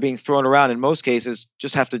that are being thrown around in most cases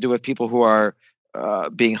just have to do with people who are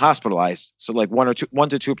being hospitalized. So 1 to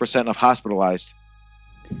 2% of hospitalized.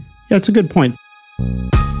 Yeah, it's a good point.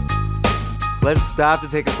 Let's stop to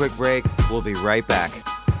take a quick break. We'll be right back.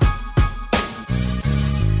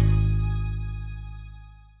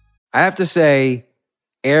 I have to say,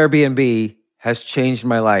 Airbnb has changed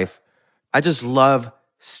my life. I just love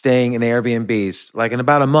staying in Airbnbs. In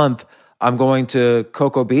about a month, I'm going to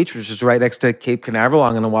Cocoa Beach, which is right next to Cape Canaveral.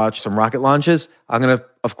 I'm going to watch some rocket launches. I'm going to,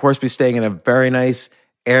 of course, be staying in a very nice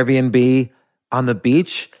Airbnb on the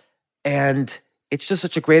beach. And it's just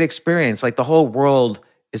such a great experience. Like the whole world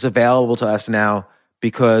is available to us now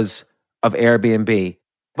because of Airbnb.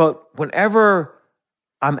 But whenever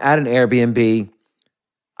I'm at an Airbnb,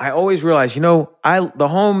 I always realize, the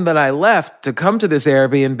home that I left to come to this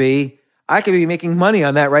Airbnb, I could be making money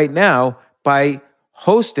on that right now by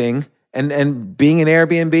hosting and being an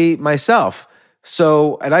Airbnb myself.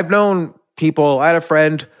 So, and I've known people, I had a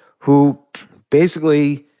friend who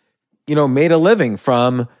basically, made a living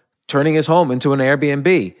from turning his home into an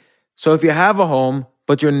Airbnb. So if you have a home,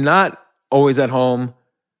 but you're not always at home,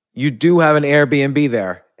 you do have an Airbnb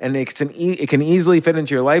there. And it can easily fit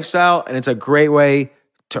into your lifestyle, and it's a great way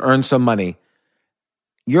to earn some money.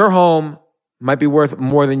 Your home might be worth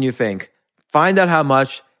more than you think. Find out how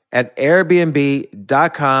much at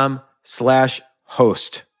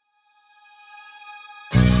airbnb.com/host.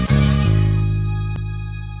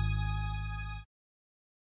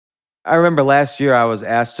 I remember last year I was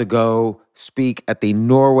asked to go speak at the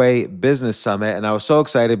Norway Business Summit, and I was so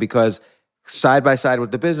excited because side by side with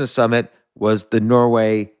the Business Summit was the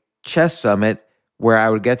Norway Chess Summit, where I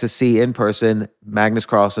would get to see in person Magnus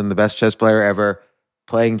Carlsen, the best chess player ever,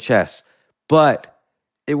 playing chess. But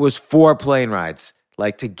it was 4 plane rides,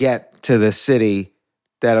 like to get to the city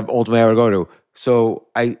that ultimately I would go to. So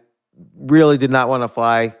I really did not want to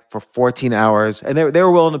fly for 14 hours, and they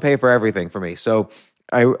were willing to pay for everything for me. So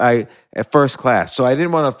I at first class. So I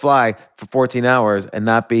didn't want to fly for 14 hours and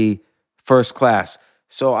not be first class.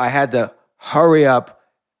 So I had to hurry up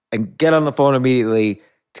and get on the phone immediately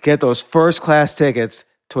to get those first class tickets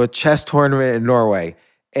to a chess tournament in Norway.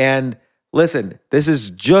 And listen, this is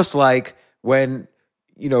just like when,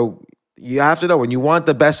 you have to know when you want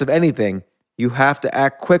the best of anything, you have to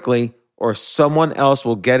act quickly or someone else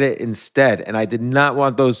will get it instead. And I did not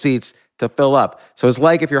want those seats to fill up. So it's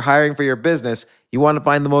like if you're hiring for your business, you want to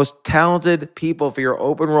find the most talented people for your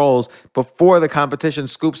open roles before the competition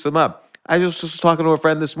scoops them up. I just was talking to a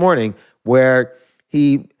friend this morning where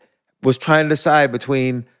he was trying to decide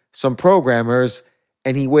between some programmers,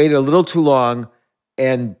 and he waited a little too long,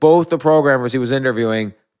 and both the programmers he was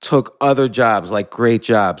interviewing took other jobs, like great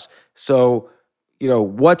jobs. So,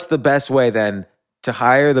 what's the best way then to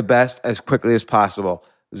hire the best as quickly as possible?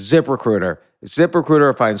 ZipRecruiter.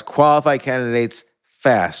 ZipRecruiter finds qualified candidates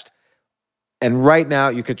fast. And right now,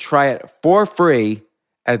 you could try it for free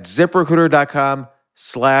at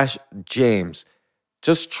ZipRecruiter.com/James.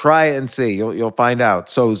 Just try it and see. You'll find out.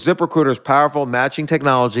 So ZipRecruiter's powerful matching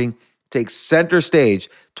technology takes center stage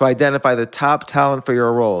to identify the top talent for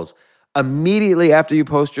your roles. Immediately after you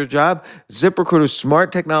post your job, ZipRecruiter's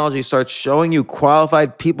smart technology starts showing you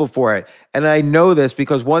qualified people for it. And I know this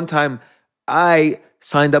because one time I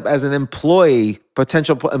signed up as an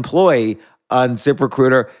potential employee on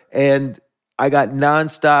ZipRecruiter, and I got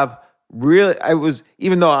nonstop.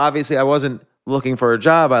 Even though obviously I wasn't looking for a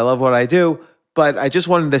job, I love what I do, but I just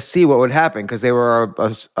wanted to see what would happen because they were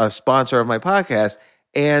a sponsor of my podcast.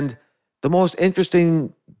 And the most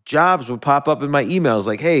interesting jobs would pop up in my emails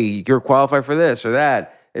like, hey, you're qualified for this or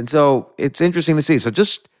that. And so it's interesting to see. So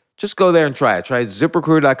just go there and try it. Try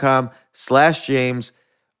ZipRecruiter.com/James.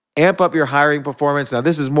 Amp up your hiring performance. Now,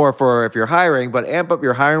 this is more for if you're hiring, but amp up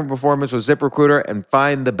your hiring performance with ZipRecruiter and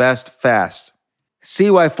find the best fast.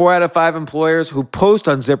 See why 4 out of 5 employers who post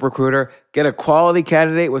on ZipRecruiter get a quality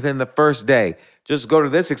candidate within the first day. Just go to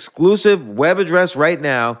this exclusive web address right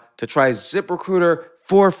now to try ZipRecruiter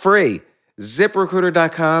for free.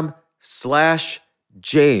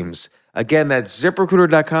 ZipRecruiter.com/James. Again, that's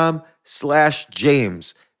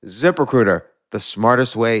ZipRecruiter.com/James. ZipRecruiter, the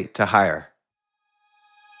smartest way to hire.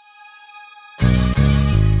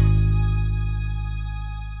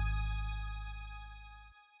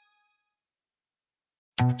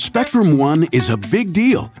 Spectrum One is a big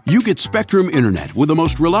deal. You get Spectrum Internet with the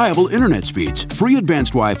most reliable internet speeds, free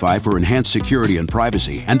advanced Wi-Fi for enhanced security and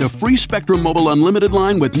privacy, and a free Spectrum Mobile Unlimited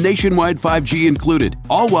line with nationwide 5G included,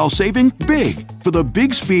 all while saving big. For the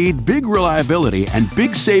big speed, big reliability, and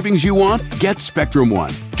big savings you want, get Spectrum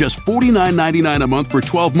One. Just $49.99 a month for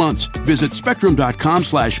 12 months. Visit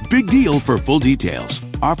spectrum.com/big deal for full details.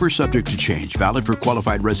 Offer subject to change. Valid for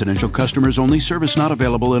qualified residential customers only. Service not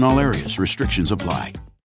available in all areas. Restrictions apply.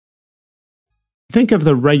 Think of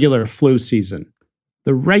the regular flu season.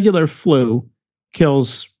 The regular flu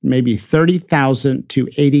kills maybe 30,000 to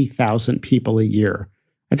 80,000 people a year.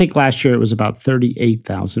 I think last year it was about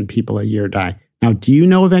 38,000 people a year die. Now, do you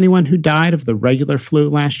know of anyone who died of the regular flu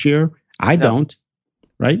last year? I don't,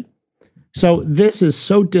 right? So this is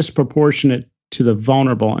so disproportionate to the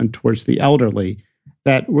vulnerable and towards the elderly,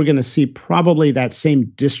 that we're going to see probably that same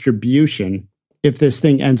distribution if this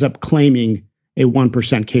thing ends up claiming a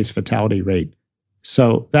 1% case fatality rate.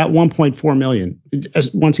 So that 1.4 million,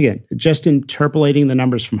 once again, just interpolating the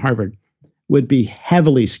numbers from Harvard, would be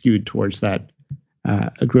heavily skewed towards that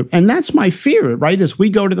group. And that's my fear, right? As we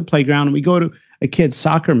go to the playground and we go to a kid's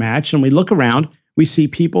soccer match and we look around, we see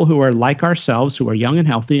people who are like ourselves, who are young and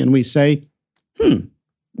healthy, and we say,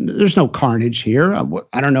 there's no carnage here.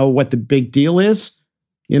 I don't know what the big deal is.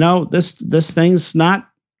 This thing's not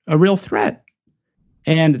a real threat.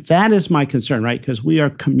 And that is my concern, right? Because we are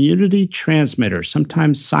community transmitters,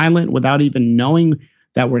 sometimes silent without even knowing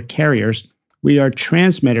that we're carriers. We are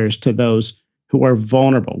transmitters to those who are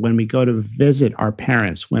vulnerable. When we go to visit our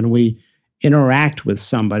parents, when we interact with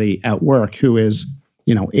somebody at work who is,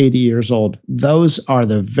 80 years old, those are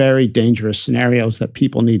the very dangerous scenarios that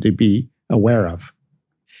people need to be aware of.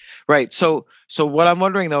 Right. So what I'm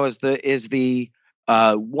wondering though is the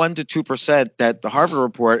 1 to 2% that the Harvard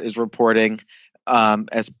report is reporting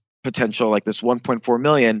as potential, like this 1.4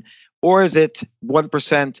 million, or is it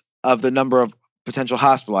 1% of the number of potential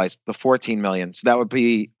hospitalized, the 14 million? So that would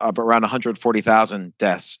be around 140,000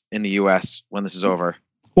 deaths in the U.S. when this is over.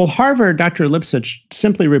 Well, Harvard, Dr. Lipsitch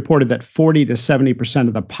simply reported that 40 to 70%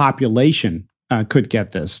 of the population could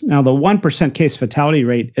get this. Now, the 1% case fatality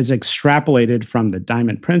rate is extrapolated from the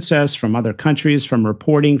Diamond Princess, from other countries, from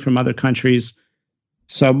reporting from other countries.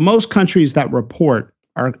 So most countries that report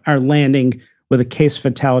are landing with a case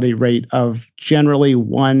fatality rate of generally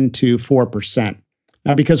 1 to 4%.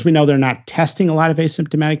 Now, because we know they're not testing a lot of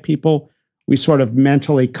asymptomatic people, we sort of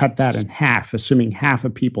mentally cut that in half, assuming half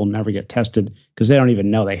of people never get tested because they don't even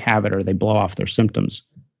know they have it or they blow off their symptoms.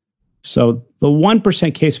 So the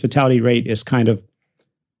 1% case fatality rate is kind of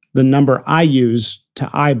the number I use to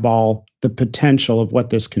eyeball the potential of what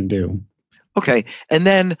this can do. Okay. And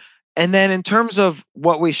then in terms of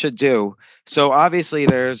what we should do, so obviously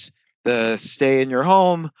there's the stay in your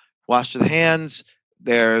home, wash your hands.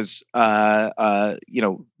 There's,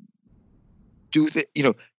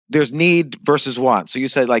 there's need versus want. So you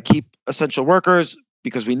said like keep essential workers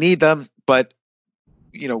because we need them, but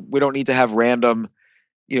we don't need to have random,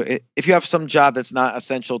 if you have some job that's not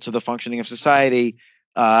essential to the functioning of society,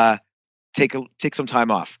 take some time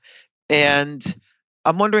off. And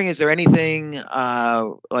I'm wondering, is there anything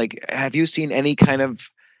have you seen any kind of,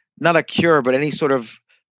 not a cure, but any sort of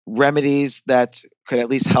remedies that could at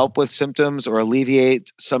least help with symptoms or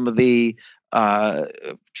alleviate some of the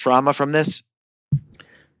trauma from this?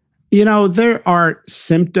 There are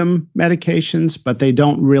symptom medications, but they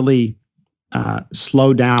don't really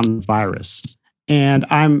slow down the virus. And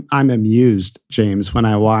I'm amused, James, when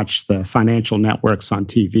I watch the financial networks on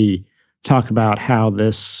TV talk about how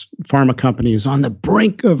this pharma company is on the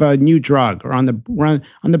brink of a new drug or on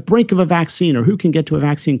the brink of a vaccine or who can get to a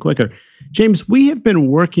vaccine quicker. James, we have been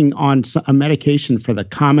working on a medication for the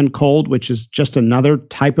common cold, which is just another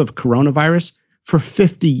type of coronavirus, for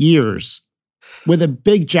 50 years with a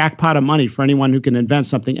big jackpot of money for anyone who can invent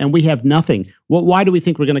something. And we have nothing. Well, why do we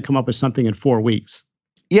think we're going to come up with something in 4 weeks?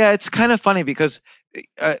 Yeah, it's kind of funny because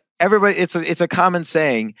everybody, it's a common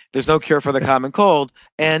saying, there's no cure for the common cold.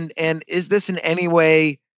 And is this in any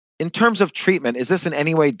way, in terms of treatment, is this in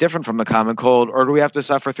any way different from the common cold, or do we have to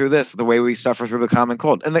suffer through this the way we suffer through the common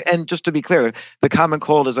cold? And just to be clear, the common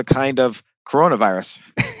cold is a kind of coronavirus.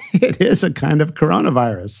 It is a kind of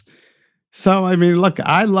coronavirus. So, I mean, look,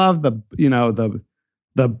 I love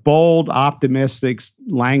the bold, optimistic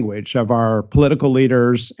language of our political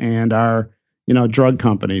leaders and our drug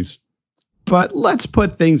companies. But let's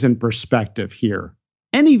put things in perspective here.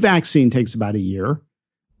 Any vaccine takes about a year.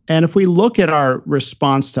 And if we look at our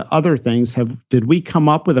response to other things, did we come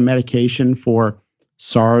up with a medication for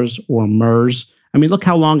SARS or MERS? I mean, look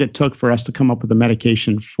how long it took for us to come up with a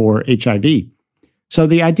medication for HIV. So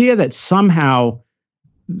the idea that somehow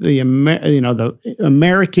the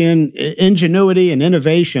American ingenuity and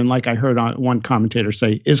innovation, like I heard one commentator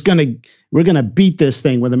say, we're gonna beat this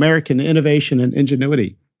thing with American innovation and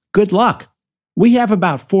ingenuity. Good luck. We have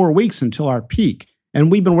about 4 weeks until our peak. And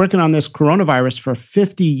we've been working on this coronavirus for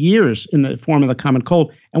 50 years in the form of the common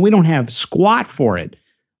cold, and we don't have squat for it.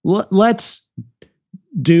 Let's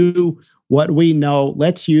do what we know.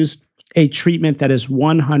 Let's use a treatment that is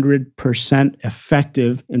 100%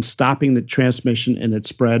 effective in stopping the transmission and its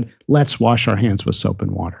spread. Let's wash our hands with soap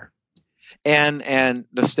and water. And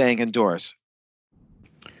the staying indoors.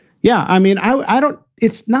 Yeah, I mean, I don't.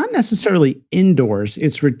 It's not necessarily indoors.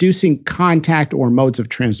 It's reducing contact or modes of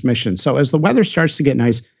transmission. So as the weather starts to get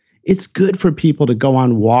nice, it's good for people to go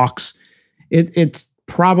on walks. It's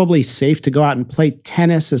probably safe to go out and play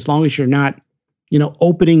tennis as long as you're not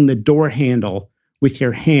opening the door handle with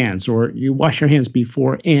your hands, or you wash your hands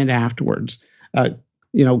before and afterwards.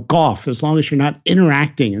 Golf, as long as you're not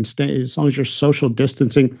interacting and as long as you're social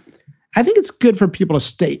distancing. I think it's good for people to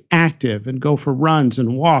stay active and go for runs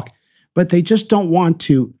and walk, but they just don't want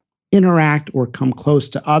to interact or come close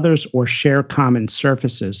to others or share common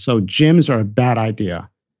surfaces. So gyms are a bad idea.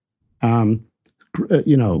 Yeah,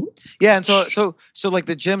 and so like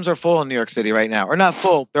the gyms are full in New York City right now, or not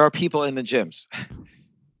full. There are people in the gyms.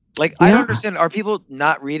 Like, I don't understand. Are people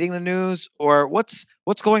not reading the news, or what's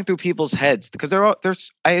going through people's heads? Because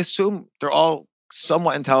I assume they're all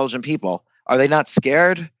somewhat intelligent people. Are they not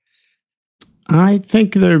scared? I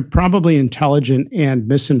think they're probably intelligent and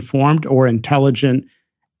misinformed, or intelligent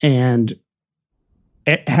and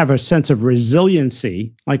have a sense of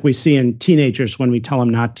resiliency, like we see in teenagers when we tell them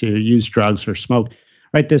not to use drugs or smoke,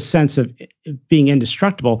 right? This sense of being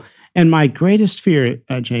indestructible. And my greatest fear,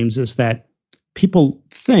 James, is that people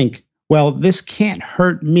think, well, this can't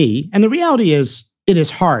hurt me. And the reality is, it is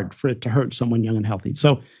hard for it to hurt someone young and healthy.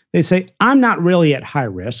 So they say, I'm not really at high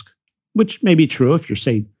risk, which may be true if you're,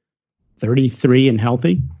 say, 33 and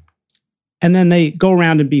healthy. And then they go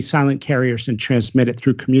around and be silent carriers and transmit it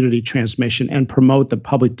through community transmission and promote the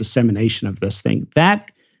public dissemination of this thing. That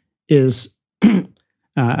is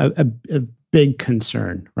a big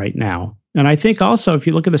concern right now. And I think also, if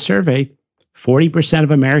you look at the survey, 40%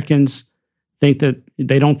 of Americans think that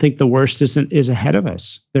they don't think the worst is ahead of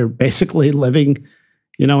us. They're basically living,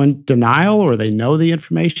 in denial, or they know the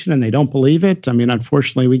information and they don't believe it. I mean,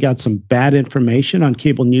 unfortunately, we got some bad information on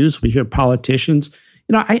cable news. We hear politicians.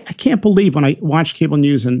 I can't believe when I watch cable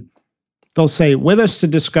news and they'll say, with us to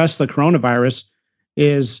discuss the coronavirus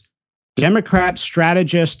is Democrat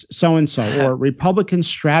strategist so-and-so or Republican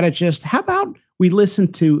strategist. How about we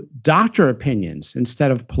listen to doctor opinions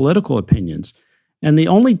instead of political opinions? And the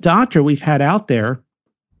only doctor we've had out there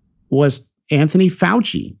was Anthony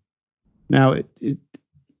Fauci. Now,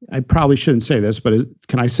 I probably shouldn't say this, but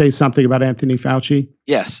can I say something about Anthony Fauci?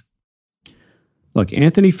 Yes. Look,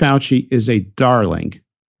 Anthony Fauci is a darling.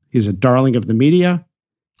 He's a darling of the media,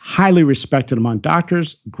 highly respected among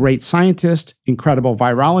doctors, great scientist, incredible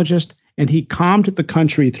virologist, and he calmed the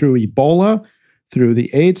country through Ebola, through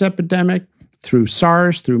the AIDS epidemic, through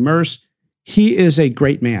SARS, through MERS. He is a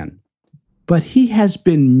great man. But he has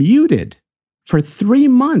been muted for 3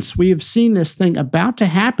 months. We have seen this thing about to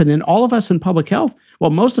happen, and all of us in public health, well,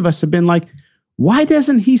 most of us have been like, why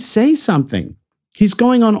doesn't he say something? He's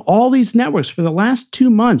going on all these networks for the last 2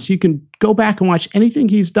 months. You can go back and watch anything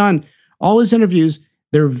he's done. All his interviews,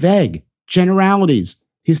 they're vague, generalities.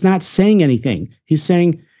 He's not saying anything. He's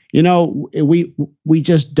saying, we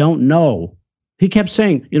just don't know. He kept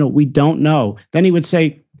saying, we don't know. Then he would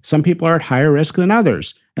say, some people are at higher risk than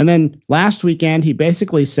others. And then last weekend, he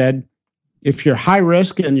basically said, if you're high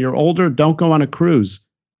risk and you're older, don't go on a cruise.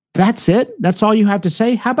 That's it. That's all you have to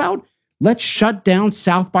say. How about let's shut down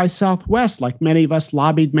South by Southwest, like many of us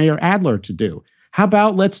lobbied Mayor Adler to do? How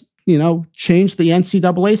about let's, change the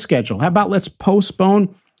NCAA schedule? How about let's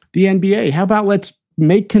postpone the NBA? How about let's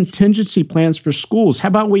make contingency plans for schools? How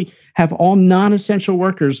about we have all non-essential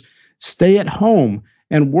workers stay at home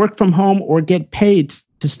and work from home or get paid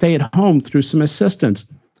to stay at home through some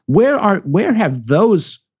assistance? Where have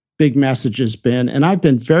those big messages been? And I've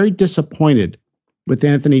been very disappointed with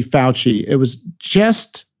Anthony Fauci. It was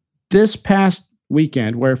just this past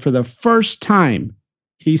weekend where for the first time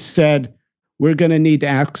he said, we're going to need to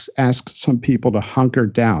ask some people to hunker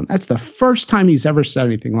down. That's the first time he's ever said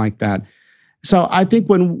anything like that. So I think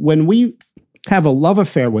when we have a love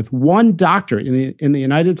affair with one doctor in the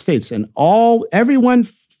United States and everyone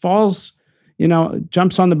falls,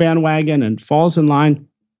 jumps on the bandwagon and falls in line,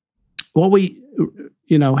 what we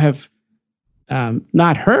have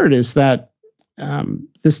not heard is that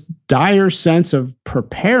this dire sense of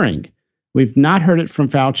preparing. We've not heard it from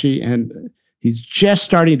Fauci, and he's just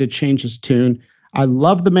starting to change his tune. I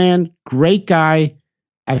love the man, great guy.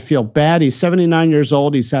 I feel bad. He's 79 years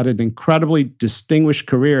old. He's had an incredibly distinguished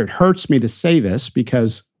career. It hurts me to say this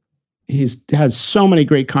because he's had so many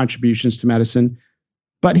great contributions to medicine,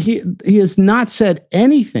 but he has not said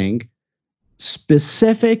anything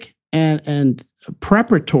specific and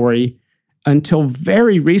preparatory until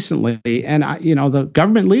very recently. And the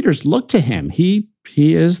government leaders look to him. He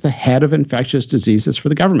is the head of infectious diseases for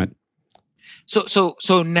the government.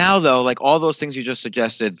 So now though, like all those things you just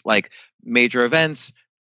suggested, like major events,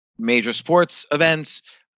 major sports events,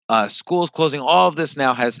 schools closing, all of this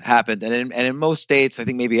now has happened. And in most states, I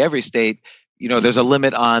think maybe every state, there's a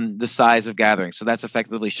limit on the size of gatherings. So that's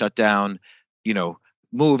effectively shut down,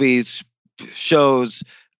 movies, shows,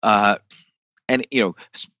 and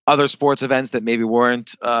other sports events that maybe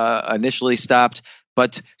weren't initially stopped.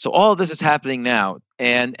 But so all of this is happening now,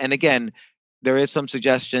 and again, there is some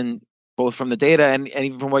suggestion both from the data and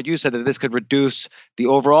even from what you said that this could reduce the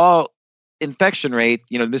overall infection rate.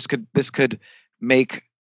 This could make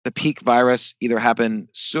the peak virus either happen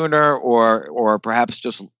sooner or perhaps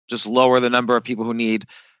just lower the number of people who need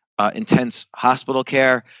intense hospital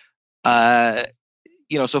care.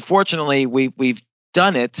 So fortunately we've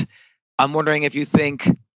done it. I'm wondering if you think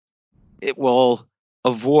it will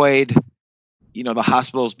avoid, the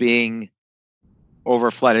hospitals being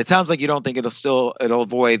overflooded. It sounds like you don't think it'll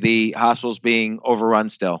avoid the hospitals being overrun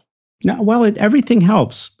still. No, well, everything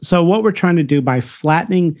helps. So what we're trying to do by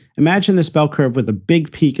flattening, imagine this bell curve with a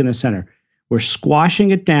big peak in the center. We're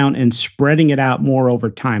squashing it down and spreading it out more over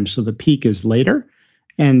time. So the peak is later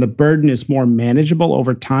and the burden is more manageable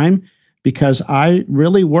over time, because I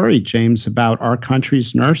really worry, James, about our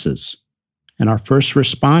country's nurses and our first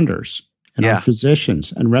responders and our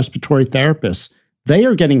physicians and respiratory therapists. They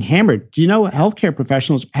are getting hammered. Do you know healthcare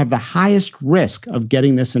professionals have the highest risk of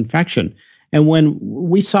getting this infection? And when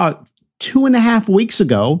we saw 2.5 weeks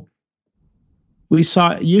ago, we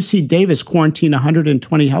saw UC Davis quarantine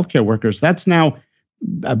 120 healthcare workers. That's now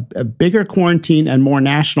a bigger quarantine and more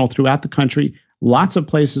national throughout the country. Lots of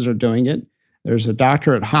places are doing it. There's a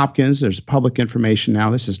doctor at Hopkins. There's public information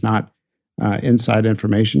now. This is not inside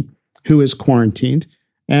information, who is quarantined.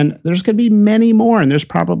 And there's going to be many more, and there's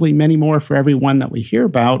probably many more for every one that we hear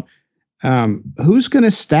about. Who's going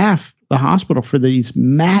to staff the hospital for these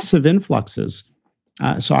massive influxes?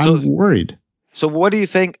 So I'm worried. So what do you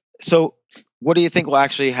think? What do you think will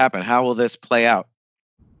actually happen? How will this play out?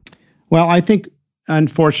 Well, I think,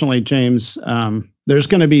 unfortunately, James, there's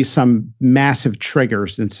going to be some massive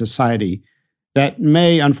triggers in society that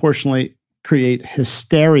may, unfortunately, create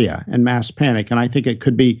hysteria and mass panic. And I think it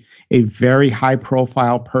could be a very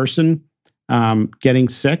high-profile person getting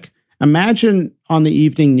sick. Imagine on the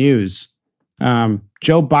evening news,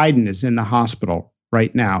 Joe Biden is in the hospital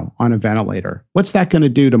right now on a ventilator. What's that going to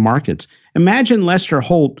do to markets? Imagine Lester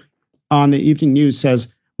Holt on the evening news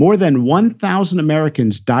says, more than 1,000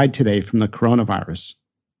 Americans died today from the coronavirus.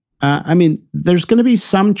 There's going to be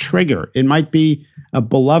some trigger. It might be a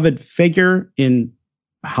beloved figure in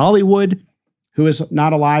Hollywood who is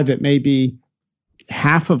not alive. It may be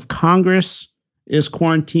half of Congress is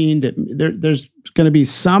quarantined. There's going to be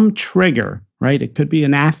some trigger, right? It could be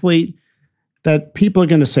an athlete that people are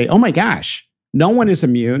going to say, oh my gosh, no one is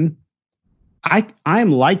immune.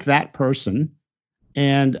 I'm like that person,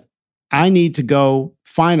 and I need to go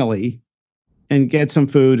finally and get some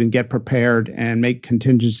food and get prepared and make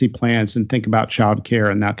contingency plans and think about childcare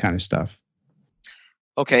and that kind of stuff.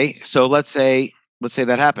 Okay, so let's say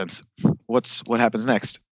that happens. What happens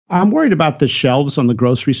next? I'm worried about the shelves on the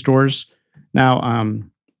grocery stores. Now,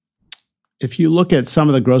 if you look at some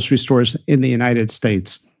of the grocery stores in the United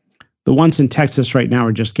States, the ones in Texas right now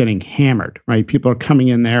are just getting hammered, right? People are coming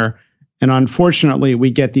in there, and unfortunately,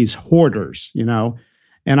 we get these hoarders,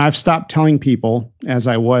 and I've stopped telling people, as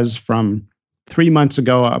I was from 3 months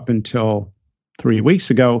ago up until 3 weeks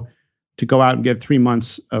ago, to go out and get 3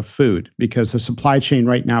 months of food, because the supply chain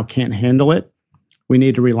right now can't handle it. We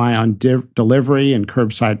need to rely on delivery and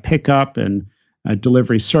curbside pickup and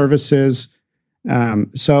delivery services.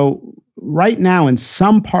 So right now, in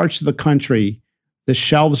some parts of the country, the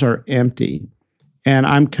shelves are empty. And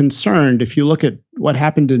I'm concerned, if you look at what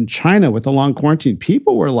happened in China with the long quarantine,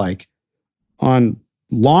 people were like on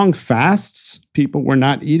long fasts. People were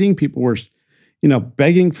not eating. People were,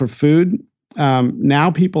 begging for food.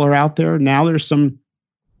 Now people are out there. Now there's some,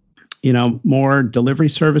 more delivery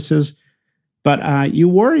services. But you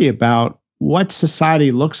worry about what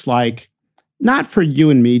society looks like, not for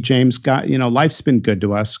you and me, James. God, life's been good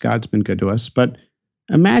to us. God's been good to us. But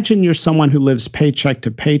imagine you're someone who lives paycheck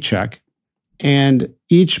to paycheck, and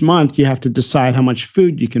each month you have to decide how much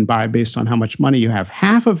food you can buy based on how much money you have.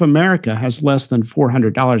 Half of America has less than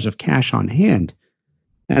 $400 of cash on hand,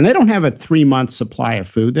 and they don't have a 3-month supply of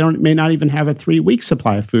food. They may not even have a 3-week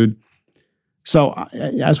supply of food. So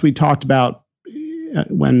as we talked about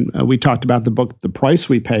when we talked about the book, The Price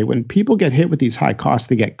We Pay, when people get hit with these high costs,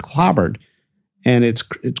 they get clobbered, and it's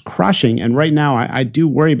crushing. And right now, I do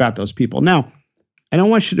worry about those people. Now, I don't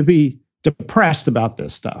want you to be depressed about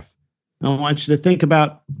this stuff. I want you to think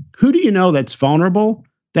about, who do you know that's vulnerable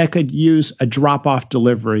that could use a drop-off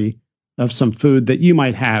delivery of some food that you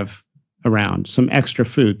might have around, some extra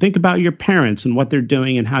food. Think about your parents and what they're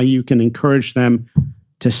doing and how you can encourage them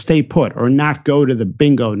to stay put or not go to the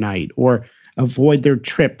bingo night or avoid their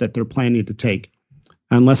trip that they're planning to take,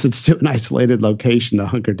 unless it's to an isolated location to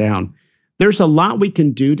hunker down. there's a lot we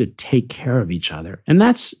can do to take care of each other. And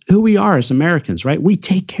that's who we are as Americans, right? We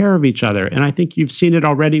take care of each other. And I think you've seen it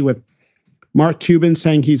already with Mark Cuban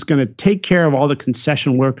saying he's going to take care of all the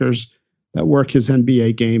concession workers that work his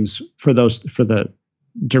NBA games for the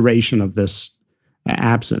duration of this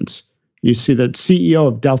absence. You see the CEO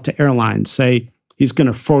of Delta Airlines say he's going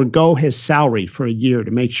to forego his salary for a year to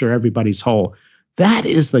make sure everybody's whole. That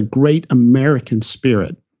is the great American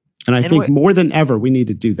spirit. And I think more than ever, we need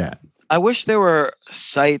to do that. I wish there were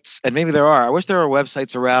sites, and maybe there are, I wish there were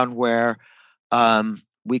websites around where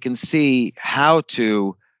we can see how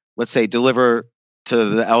to, let's say, deliver to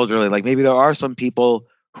the elderly. Like maybe there are some people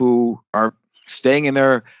who are staying in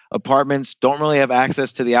their apartments, don't really have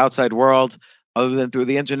access to the outside world other than through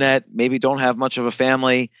the internet, maybe don't have much of a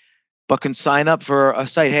family, but can sign up for a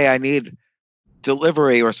site. Hey, I need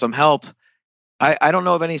delivery or some help. I don't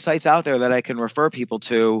know of any sites out there that I can refer people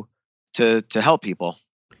to help people.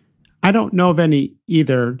 I don't know of any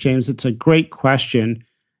either, James. It's a great question.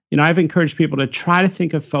 I've encouraged people to try to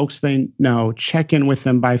think of folks they know, check in with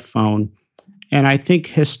them by phone. And I think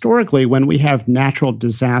historically, when we have natural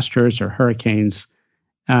disasters or hurricanes,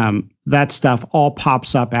 that stuff all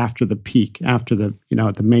pops up after the peak, after the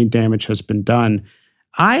main damage has been done.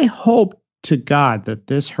 I hope to God that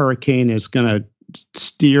this hurricane is going to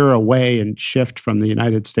steer away and shift from the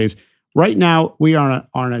United States. Right now, we are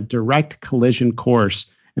on a direct collision course.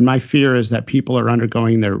 And my fear is that people are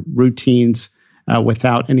undergoing their routines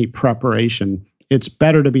without any preparation. It's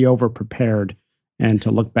better to be over-prepared and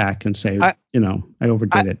to look back and say, I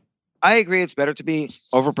overdid it. I agree. It's better to be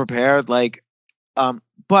over-prepared.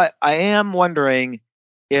 But I am wondering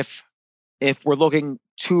if we're looking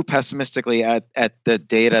too pessimistically at the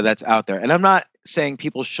data that's out there. And I'm not saying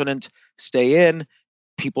people shouldn't stay in.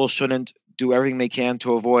 People shouldn't do everything they can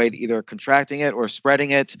to avoid either contracting it or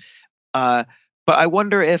spreading it. But I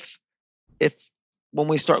wonder if when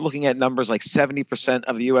we start looking at numbers like 70%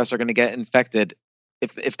 of the U.S. are going to get infected,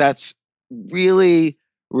 if that's really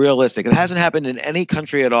realistic. It hasn't happened in any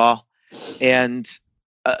country at all, and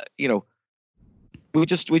we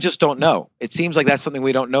just don't know. It seems like that's something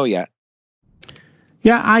we don't know yet.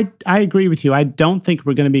 Yeah, I agree with you. I don't think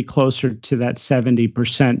we're going to be closer to that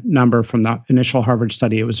 70% number from the initial Harvard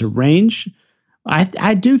study. It was a range.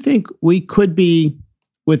 I do think we could be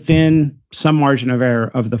within some margin of error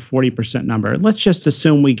of the 40% number. Let's just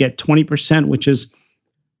assume we get 20%,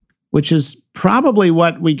 which is probably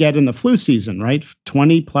what we get in the flu season, right?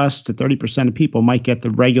 20 plus to 30% of people might get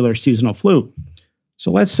the regular seasonal flu. So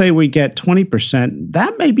let's say we get 20%.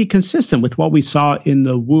 That may be consistent with what we saw in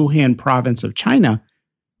the Wuhan province of China,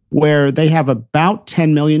 where they have about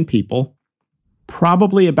 10 million people.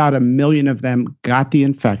 Probably about 1 million of them got the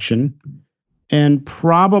infection, and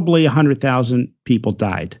probably 100,000 people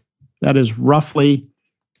died. That is roughly,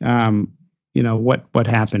 what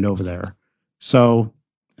happened over there. So,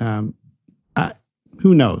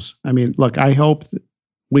 who knows? I mean, look, I hope that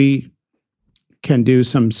we can do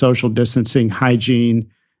some social distancing, hygiene,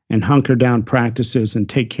 and hunker down practices and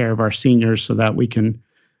take care of our seniors so that we can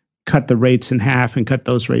cut the rates in half and cut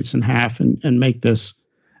those rates in half and make this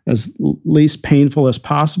as least painful as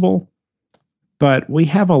possible. But we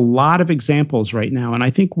have a lot of examples right now, and I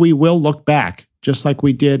think we will look back, just like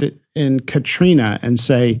we did in Katrina, and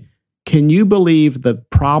say, can you believe the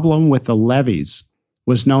problem with the levees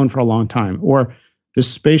was known for a long time? Or the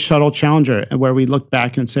Space Shuttle Challenger, where we looked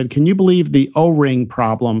back and said, can you believe the O-ring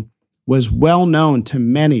problem was well known to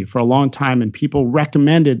many for a long time, and people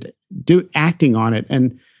recommended acting on it,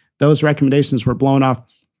 and those recommendations were blown off.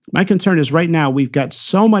 My concern is right now we've got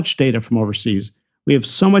so much data from overseas. We have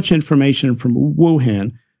so much information from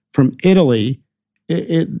Wuhan, from Italy.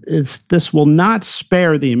 This will not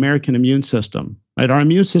spare the American immune system. Right? Our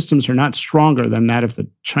immune systems are not stronger than that of the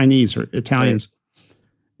Chinese or Italians.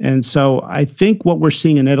 Right. And so I think what we're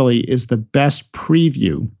seeing in Italy is the best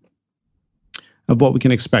preview of what we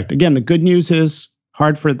can expect. Again, the good news is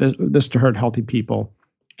hard for this to hurt healthy people,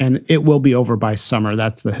 and it will be over by summer.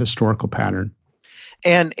 That's the historical pattern.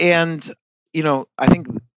 And I think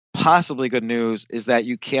possibly good news is that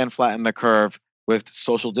you can flatten the curve with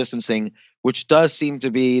social distancing, which does seem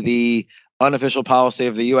to be the unofficial policy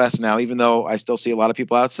of the U.S. now, even though I still see a lot of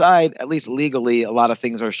people outside. At least legally, a lot of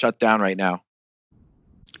things are shut down right now.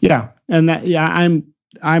 Yeah, and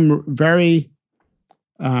I'm very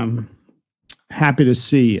happy to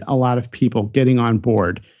see a lot of people getting on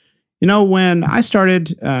board. When I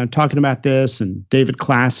started talking about this, and David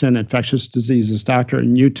Klassen, infectious diseases doctor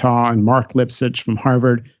in Utah, and Mark Lipsitch from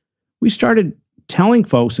Harvard, we started telling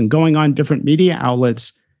folks and going on different media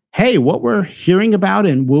outlets, hey, what we're hearing about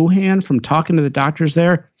in Wuhan from talking to the doctors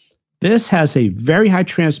there, This has a very high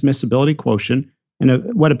transmissibility quotient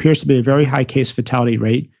and what appears to be a very high case fatality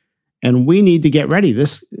rate. And we need to get ready.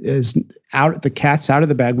 This is out. The cat's out of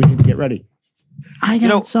the bag. We need to get ready. I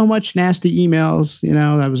got so much nasty emails,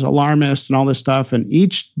 that was alarmist and all this stuff. And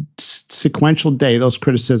each sequential day, those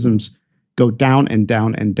criticisms go down and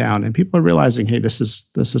down and down. And people are realizing, hey, this is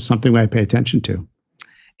something I pay attention to.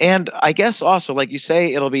 And I guess also, like you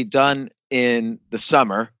say, it'll be done in the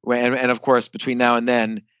summer. And of course, between now and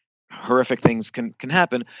then, horrific things can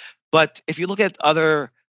happen. But if you look at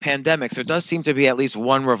other pandemics, there does seem to be at least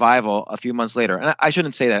one revival a few months later. And I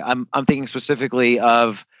shouldn't say that. I'm thinking specifically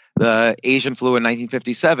of the Asian flu in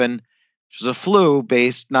 1957, which was a flu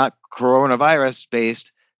based, not coronavirus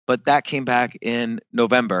based, but that came back in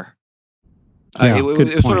November. It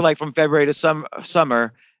was sort of like from February to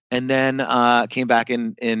summer, and then came back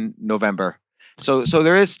in November. So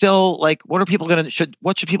there is still what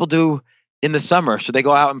should people do in the summer? Should they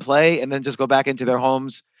go out and play and then just go back into their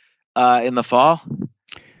homes in the fall?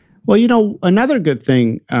 Well, another good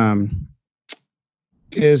thing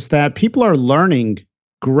is that people are learning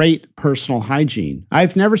great personal hygiene.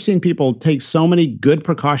 I've never seen people take so many good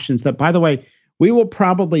precautions that, by the way, we will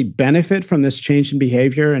probably benefit from this change in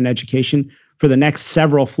behavior and education for the next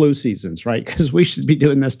several flu seasons, right? Because we should be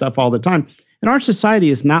doing this stuff all the time. And our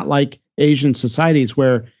society is not like Asian societies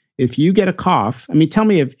where if you get a cough, tell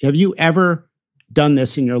me, have you ever done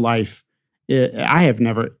this in your life? I have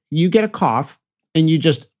never. You get a cough and you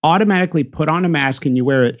just automatically put on a mask and you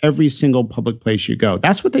wear it every single public place you go.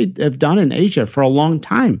 That's what they have done in Asia for a long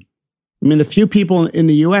time. The few people in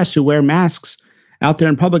the US who wear masks out there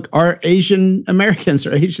in public are Asian Americans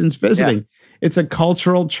or Asians visiting. Yeah. It's a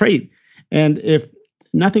cultural trait. And if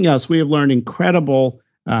nothing else, we have learned incredible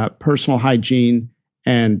personal hygiene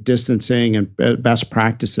and distancing and best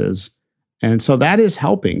practices. And so that is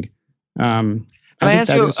helping. Can I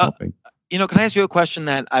ask you a question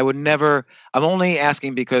that I would never, I'm only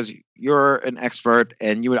asking because you're an expert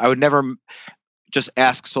and I would never just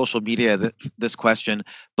ask social media this question.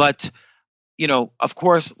 But, of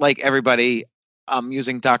course, like everybody, I'm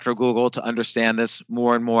using Dr. Google to understand this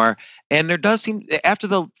more and more. And there does seem, after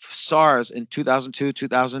the SARS in 2002,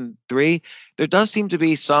 2003, there does seem to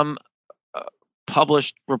be some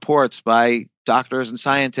published reports by doctors and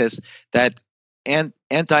scientists that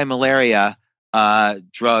anti-malaria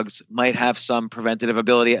drugs might have some preventative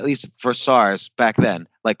ability, at least for SARS back then,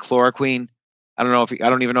 like chloroquine. I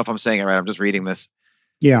don't even know if I'm saying it right. I'm just reading this.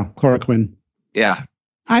 Yeah, chloroquine. Yeah.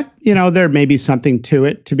 There may be something to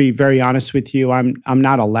it. To be very honest with you, I'm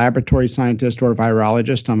not a laboratory scientist or a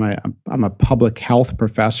virologist. I'm a public health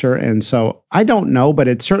professor, and so I don't know. But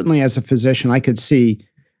it certainly, as a physician, I could see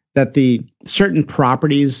that the certain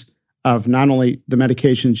properties of not only the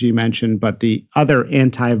medications you mentioned, but the other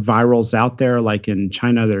antivirals out there, like in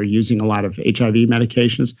China, they're using a lot of HIV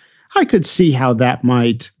medications. I could see how that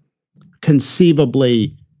might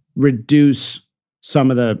conceivably reduce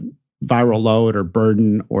some of the viral load or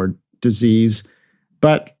burden or disease.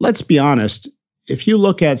 But let's be honest, if you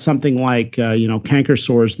look at something like, canker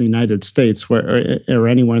sores in the United States or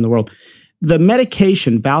anywhere in the world, the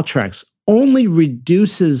medication Valtrex only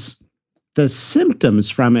reduces the symptoms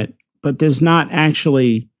from it, but does not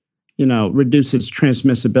actually, reduce its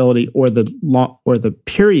transmissibility or the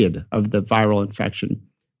period of the viral infection.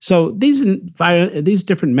 So these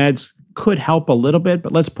different meds could help a little bit,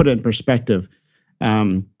 but let's put it in perspective.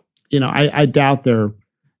 I doubt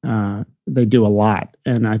they do a lot,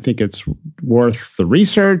 and I think it's worth the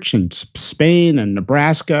research. And Spain and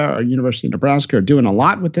Nebraska, or University of Nebraska, are doing a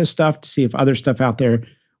lot with this stuff to see if other stuff out there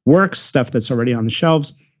works, stuff that's already on the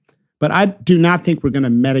shelves. But I do not think we're going to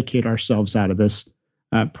medicate ourselves out of this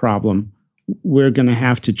problem. We're going to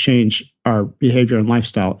have to change our behavior and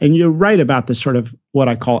lifestyle. And you're right about the sort of what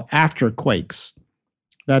I call afterquakes.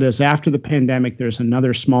 That is, after the pandemic, there's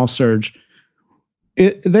another small surge.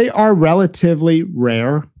 They are relatively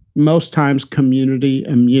rare. Most times community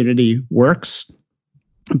immunity works.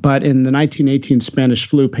 But in the 1918 Spanish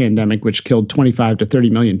flu pandemic, which killed 25 to 30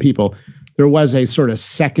 million people, there was a sort of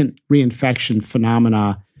second reinfection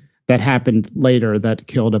phenomena that happened later that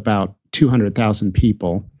killed about 200,000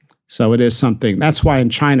 people. So it is something. That's why in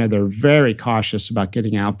China, they're very cautious about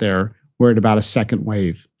getting out there, worried about a second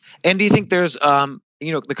wave. And do you think there's,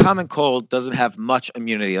 the common cold doesn't have much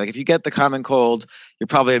immunity. Like if you get the common cold, you're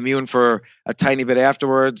probably immune for a tiny bit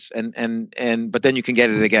afterwards, but then you can get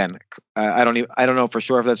it again. I don't know for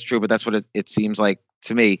sure if that's true, but that's what it seems like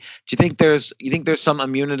to me. Do you think there's some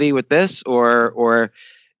immunity with this, or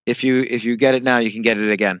if you get it now, you can get it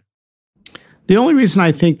again? The only reason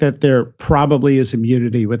I think that there probably is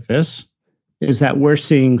immunity with this is that we're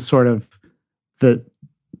seeing sort of the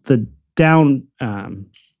down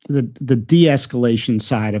the de-escalation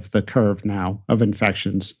side of the curve now of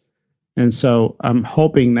infections. And so I'm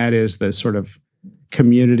hoping that is the sort of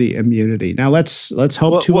community immunity. Now let's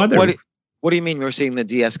hope What do you mean we're seeing the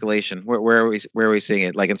de-escalation? Where are we seeing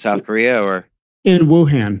it? Like in South Korea or in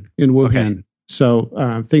Wuhan? Okay.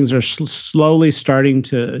 So things are slowly starting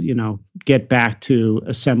to get back to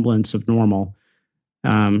a semblance of normal.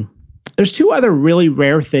 There's two other really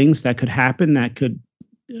rare things that could happen that could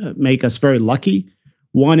make us very lucky.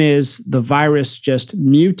 One is the virus just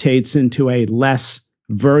mutates into a less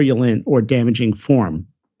virulent or damaging form.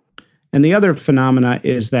 And the other phenomena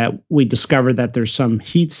is that we discovered that there's some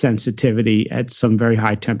heat sensitivity at some very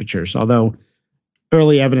high temperatures, although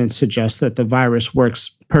early evidence suggests that the virus works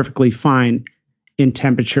perfectly fine in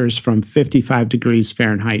temperatures from 55 degrees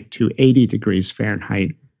Fahrenheit to 80 degrees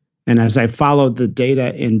Fahrenheit. And as I followed the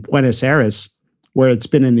data in Buenos Aires, where it's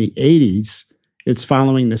been in the 80s, it's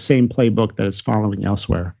following the same playbook that it's following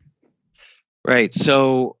elsewhere. Right.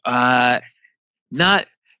 So not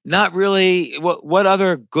really. What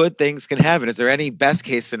other good things can happen? Is there any best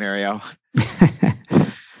case scenario?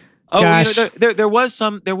 There was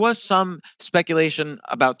some speculation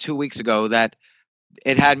about 2 weeks ago that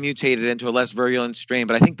it had mutated into a less virulent strain,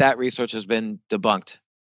 but I think that research has been debunked.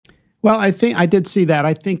 Well, I think I did see that.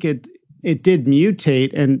 I think it did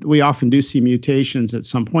mutate, and we often do see mutations at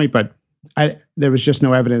some point, but there was just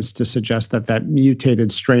no evidence to suggest that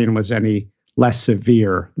mutated strain was any less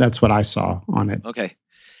severe. That's what I saw on it. Okay.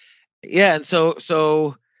 Yeah, and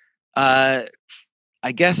so I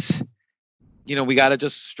guess we got to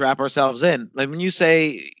just strap ourselves in. Like when you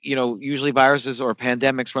say usually viruses or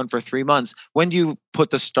pandemics run for 3 months, when do you put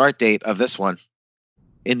the start date of this one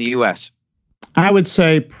in the U.S.? I would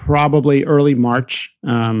say probably early March.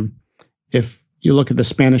 If you look at the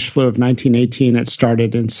Spanish flu of 1918, it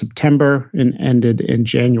started in September and ended in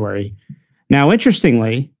January. Now,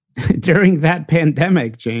 interestingly, during that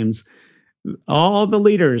pandemic, James, all the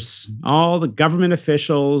leaders, all the government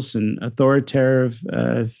officials and authoritative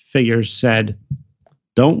figures said,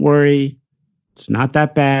 "Don't worry, it's not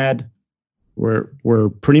that bad. We're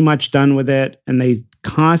pretty much done with it." And they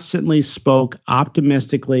constantly spoke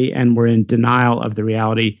optimistically and were in denial of the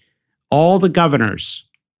reality. All the governors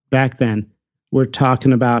back then were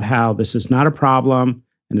talking about how this is not a problem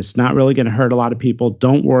and it's not really going to hurt a lot of people.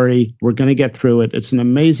 Don't worry, we're going to get through it. It's an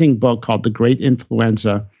amazing book called The Great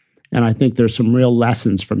Influenza. And I think there's some real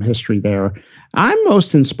lessons from history there. I'm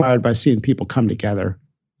most inspired by seeing people come together.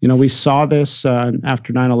 We saw this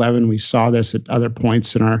after 9/11. We saw this at other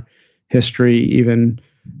points in our history, even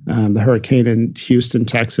the hurricane in Houston,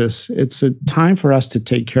 Texas. It's a time for us to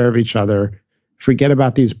take care of each other, forget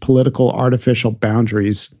about these political artificial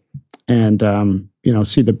boundaries, and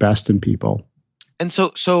see the best in people. And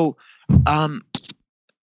so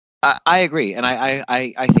I agree, and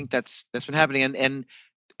I think that's been happening, and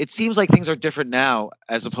it seems like things are different now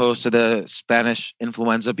as opposed to the Spanish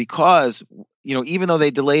influenza because even though they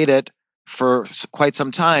delayed it for quite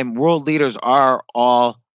some time, world leaders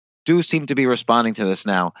do seem to be responding to this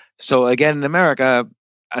now. So again, in America,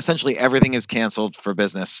 essentially everything is canceled for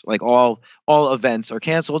business. Like all events are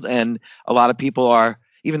canceled, and a lot of people are.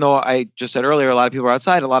 Even though I just said earlier, a lot of people are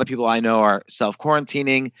outside. A lot of people I know are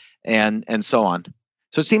self-quarantining and so on.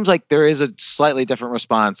 So it seems like there is a slightly different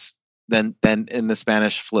response than in the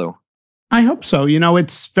Spanish flu. I hope so.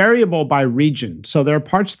 It's variable by region. So there are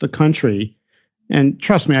parts of the country, and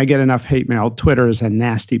trust me, I get enough hate mail. Twitter is a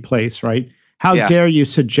nasty place, right? How dare you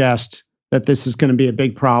suggest that this is going to be a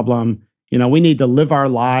big problem? We need to live our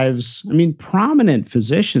lives. I mean, prominent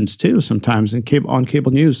physicians too, sometimes on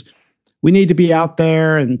cable news. We need to be out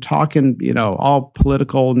there and talking, all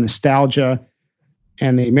political nostalgia,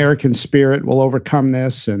 and the American spirit will overcome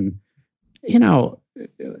this. And,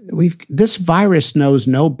 this virus knows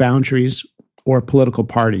no boundaries or political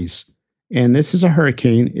parties. And this is a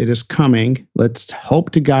hurricane. It is coming. Let's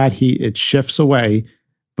hope to God it shifts away.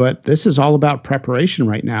 But this is all about preparation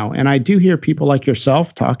right now. And I do hear people like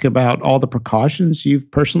yourself talk about all the precautions you've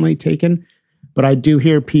personally taken. But I do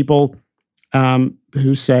hear people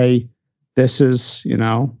who say, this is,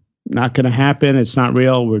 not going to happen. It's not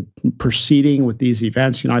real. We're proceeding with these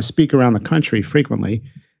events. I speak around the country frequently,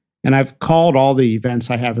 and I've called all the events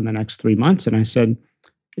I have in the next 3 months. And I said,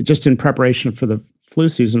 just in preparation for the flu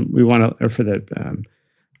season, or for the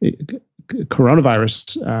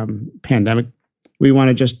coronavirus pandemic, we want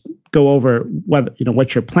to just go over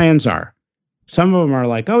what your plans are. Some of them are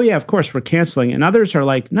like, oh yeah, of course we're canceling. And others are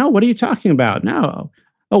like, no, what are you talking about? No.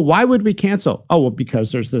 Oh, why would we cancel? Oh, well,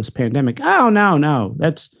 because there's this pandemic. Oh, no.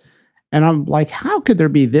 And I'm like, how could there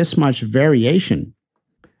be this much variation?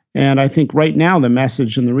 And I think right now the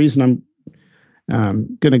message, and the reason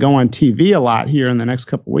I'm going to go on TV a lot here in the next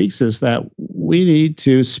couple of weeks, is that we need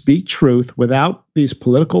to speak truth without these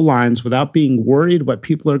political lines, without being worried what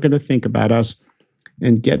people are going to think about us,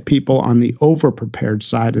 and get people on the over-prepared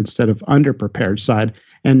side instead of under-prepared side,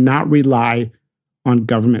 and not rely on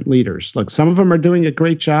government leaders. Look, some of them are doing a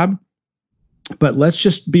great job, but let's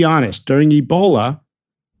just be honest. During Ebola,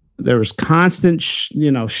 there was constant,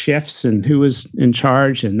 shifts in who was in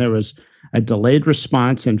charge, and there was a delayed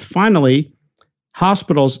response. And finally,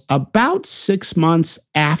 hospitals, about 6 months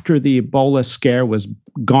after the Ebola scare was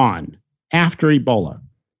gone, after Ebola,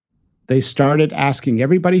 they started asking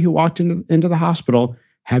everybody who walked into the hospital,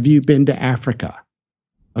 have you been to Africa?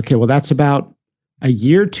 Okay, well, that's about a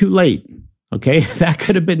year too late. Okay, that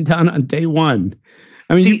could have been done on day one.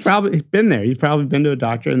 I mean, you've probably been there. You've probably been to a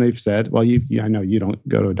doctor, and they've said, "Well, I know you don't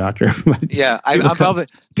go to a doctor." But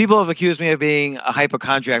people have accused me of being a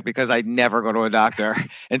hypochondriac because I never go to a doctor,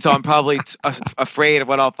 and so I'm probably afraid of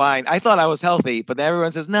what I'll find. I thought I was healthy, but then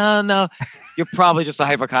everyone says, "No, you're probably just a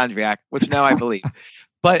hypochondriac," which now I believe.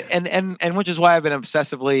 But and which is why I've been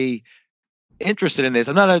obsessively interested in this.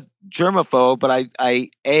 I'm not a germaphobe, but I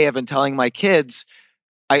have been telling my kids.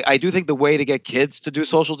 I do think the way to get kids to do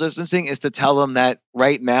social distancing is to tell them that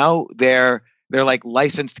right now they're like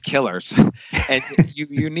licensed killers, and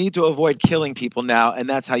you need to avoid killing people now, and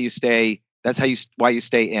that's why you stay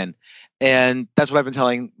in, and that's what I've been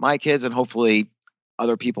telling my kids, and hopefully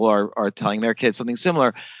other people are telling their kids something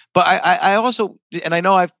similar. But I also, and I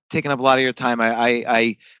know I've taken up a lot of your time.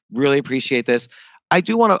 I really appreciate this. I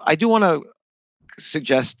do want to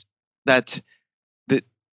suggest that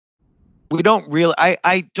we don't really,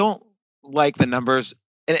 I don't like the numbers,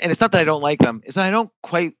 and it's not that I don't like them, it's that I don't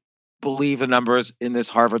quite believe the numbers in this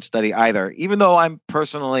Harvard study either, even though I'm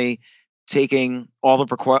personally taking all the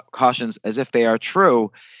precautions as if they are true.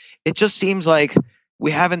 It just seems like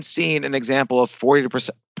we haven't seen an example of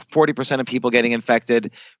 40% of people getting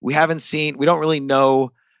infected. We don't really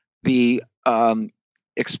know the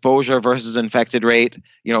exposure versus infected rate,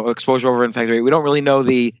 exposure over infected rate. We don't really know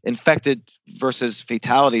the infected versus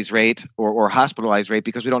fatalities rate or hospitalized rate,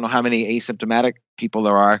 because we don't know how many asymptomatic people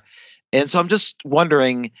there are. And so I'm just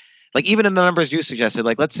wondering, like, even in the numbers you suggested,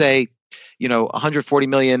 like, let's say, 140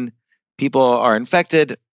 million people are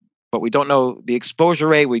infected, but we don't know the exposure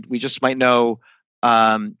rate. We just might know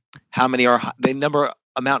how many are the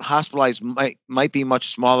amount hospitalized might be much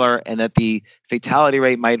smaller, and that the fatality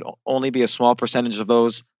rate might only be a small percentage of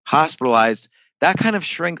those hospitalized. That kind of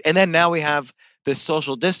shrinks. And then now we have this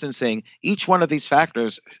social distancing. Each one of these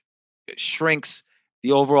factors shrinks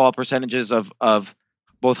the overall percentages of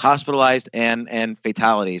both hospitalized and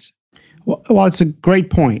fatalities. Well, it's a great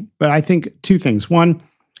point, but I think two things. One,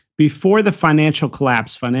 before the financial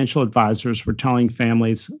collapse, financial advisors were telling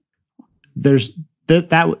families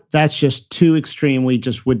that's just too extreme. We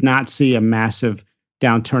just would not see a massive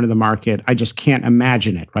downturn of the market. I just can't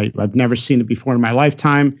imagine it, right? I've never seen it before in my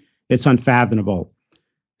lifetime. It's unfathomable.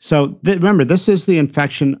 So remember, this is the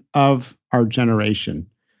infection of our generation.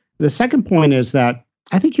 The second point is that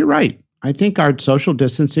I think you're right. I think our social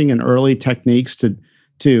distancing and early techniques to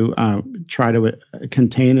try to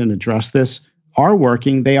contain and address this are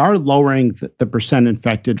working. They are lowering the percent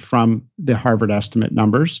infected from the Harvard estimate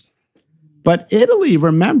numbers. But Italy,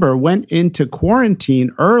 remember, went into quarantine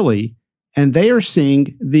early, and they are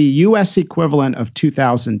seeing the U.S. equivalent of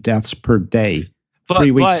 2,000 deaths per day 3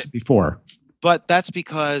 weeks before. But that's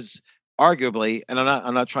because, arguably, and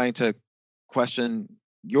I'm not trying to question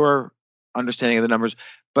your understanding of the numbers,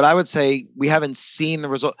 but I would say we haven't seen the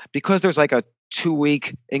result, because there's like a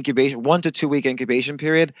 2-week incubation, 1 to 2 week incubation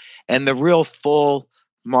period, and the real full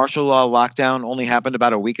martial law lockdown only happened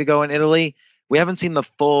about a week ago in Italy. We haven't seen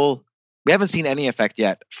any effect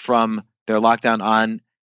yet from their lockdown on,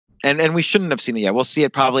 and we shouldn't have seen it yet. We'll see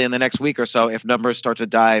it probably in the next week or so if numbers start to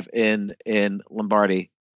dive in Lombardy.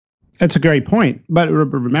 That's a great point. But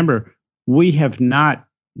remember, we have not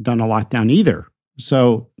done a lockdown either.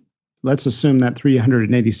 So let's assume that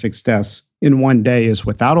 386 deaths in one day is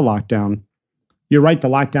without a lockdown. You're right, the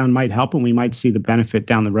lockdown might help, and we might see the benefit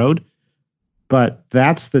down the road. But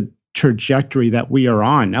that's the trajectory that we are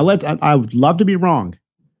on. Now, I would love to be wrong.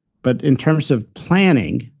 But in terms of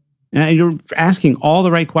planning, and you're asking all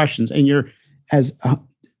the right questions, and you're as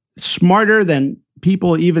smarter than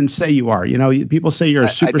people even say you are. People say you're a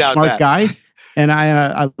super smart guy, and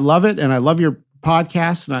I love it, and I love your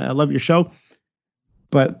podcast, and I love your show.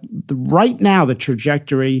 But right now, the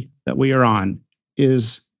trajectory that we are on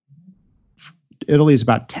is Italy is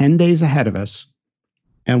about 10 days ahead of us,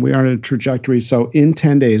 and we are on a trajectory. So in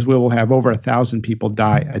 10 days, we will have over 1,000 people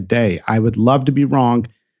die a day. I would love to be wrong.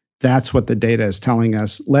 That's what the data is telling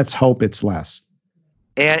us. Let's hope it's less.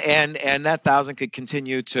 And that 1,000 could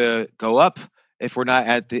continue to go up if we're not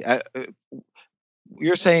at the.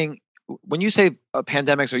 You're saying when you say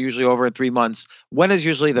pandemics are usually over in 3 months, when is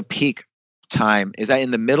usually the peak time? Is that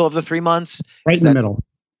in the middle of the 3 months? Right in the middle.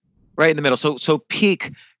 Right in the middle. So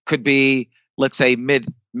peak could be, let's say,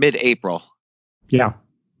 mid-April. Yeah.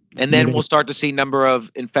 And then we'll start to see number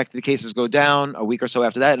of infected cases go down a week or so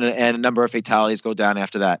after that, and a number of fatalities go down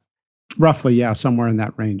after that. Roughly, yeah, somewhere in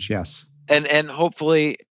that range, yes. And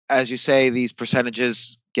hopefully, as you say, these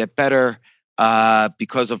percentages get better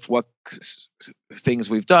because of what things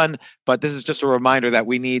we've done. But this is just a reminder that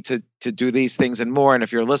we need to do these things and more. And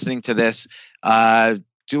if you're listening to this,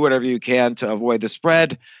 do whatever you can to avoid the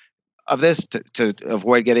spread of this, to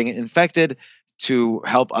avoid getting infected, to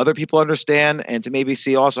help other people understand, and to maybe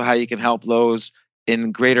see also how you can help those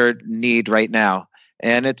in greater need right now.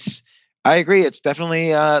 And I agree, it's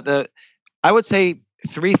definitely I would say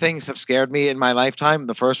 3 things have scared me in my lifetime.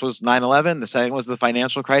 The first was 9/11, the second was the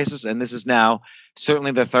financial crisis, and this is now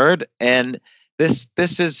certainly the third. And this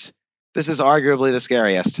is arguably the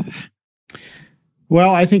scariest.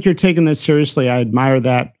 Well, I think you're taking this seriously. I admire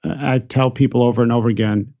that. I tell people over and over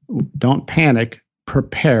again, don't panic,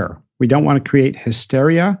 prepare. We don't want to create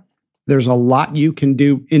hysteria. There's a lot you can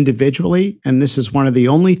do individually, and this is one of the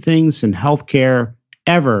only things in healthcare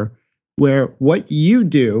ever where what you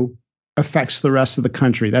do affects the rest of the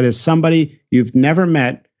country. That is somebody you've never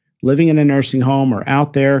met living in a nursing home or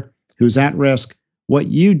out there who's at risk. What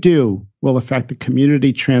you do will affect the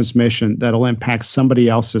community transmission that'll impact somebody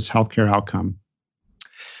else's healthcare outcome.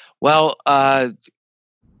 Well,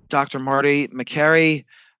 Dr. Marty Makary,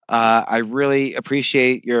 I really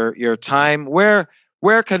appreciate your time. Where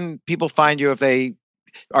can people find you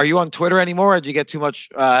are you on Twitter anymore, or do you get too much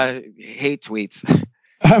hate tweets?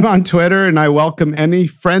 I'm on Twitter, and I welcome any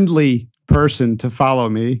friendly person to follow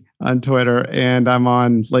me on Twitter. And I'm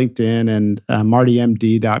on LinkedIn and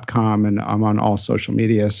martymd.com, and I'm on all social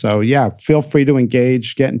media. So yeah, feel free to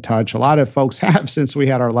engage, get in touch. A lot of folks have since we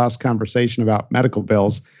had our last conversation about medical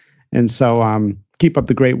bills. And so keep up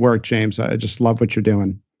the great work, James. I just love what you're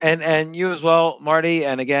doing. And you as well, Marty.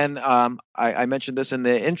 And again, I mentioned this in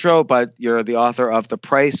the intro, but you're the author of The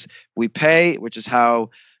Price We Pay, which is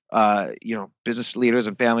how business leaders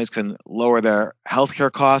and families can lower their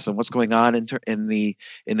healthcare costs and what's going on in the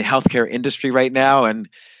healthcare industry right now. And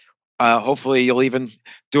hopefully, you'll even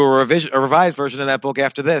do a revised version of that book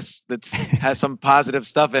after this that has some positive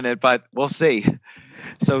stuff in it. But we'll see.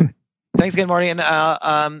 So. Thanks again, Marty. And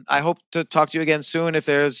I hope to talk to you again soon. If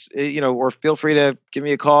there's, or feel free to give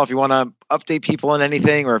me a call if you want to update people on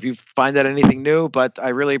anything or if you find out anything new. But I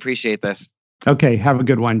really appreciate this. Okay. Have a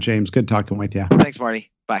good one, James. Good talking with you. Thanks,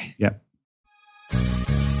 Marty. Bye. Yep.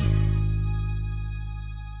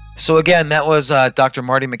 So again, that was Dr.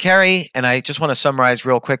 Marty Makary. And I just want to summarize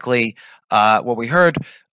real quickly what we heard.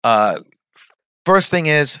 First thing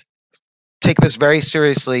is, take this very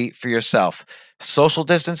seriously for yourself. Social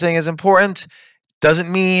distancing is important.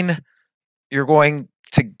 Doesn't mean you're going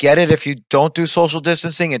to get it if you don't do social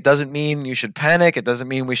distancing. It doesn't mean you should panic. It doesn't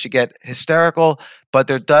mean we should get hysterical. But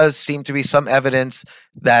there does seem to be some evidence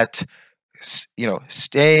that,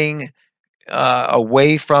 staying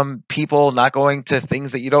away from people, not going to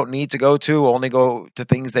things that you don't need to go to, only go to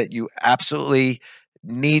things that you absolutely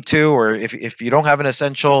need to, or if you don't have an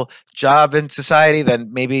essential job in society,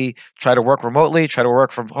 then maybe try to work remotely, try to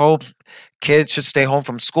work from home. Kids should stay home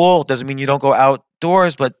from school. Doesn't mean you don't go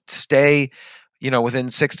outdoors, but stay, within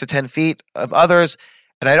 6 to 10 feet of others.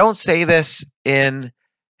 And I don't say this in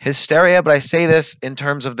hysteria, but I say this in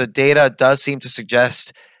terms of the data does seem to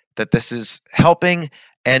suggest that this is helping.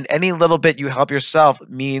 And any little bit you help yourself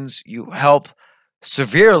means you help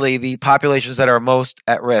severely the populations that are most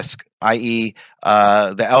at risk, i.e.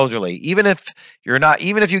 The elderly. Even if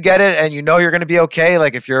you get it and you're going to be okay,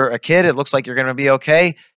 like if you're a kid, it looks like you're going to be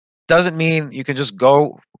okay, doesn't mean you can just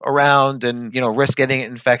go around and, risk getting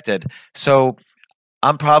infected. So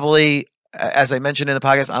I'm probably, as I mentioned in the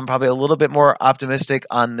podcast, I'm probably a little bit more optimistic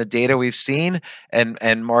on the data we've seen. And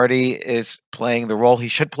Marty is playing the role he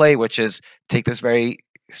should play, which is take this very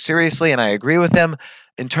seriously. And I agree with him.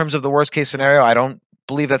 In terms of the worst case scenario, I don't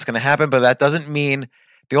believe that's going to happen, but that doesn't mean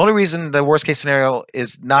the only reason the worst case scenario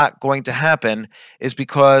is not going to happen is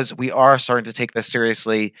because we are starting to take this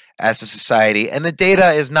seriously as a society. And the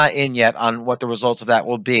data is not in yet on what the results of that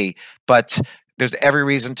will be. But there's every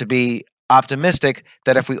reason to be optimistic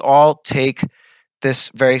that if we all take this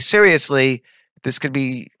very seriously, this could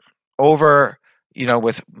be over,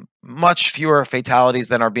 with much fewer fatalities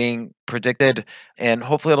than are being predicted, and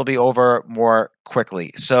hopefully it'll be over more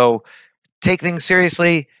quickly. So take things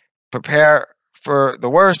seriously, prepare for the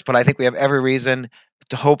worst, but I think we have every reason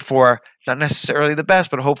to hope for not necessarily the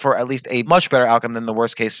best, but hope for at least a much better outcome than the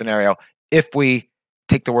worst case scenario if we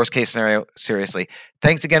take the worst case scenario seriously.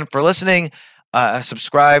 Thanks again for listening.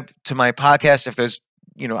 Subscribe to my podcast. If there's,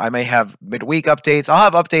 I may have midweek updates.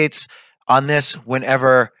 I'll have updates on this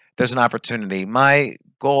whenever there's an opportunity. My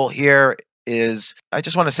goal here is, I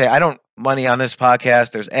just want to say, I don't money on this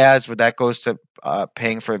podcast. There's ads, but that goes to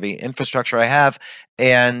paying for the infrastructure I have.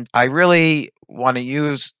 And I really want to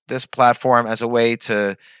use this platform as a way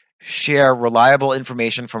to share reliable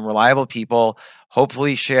information from reliable people,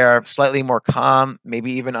 hopefully share slightly more calm,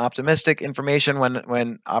 maybe even optimistic information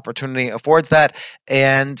when opportunity affords that.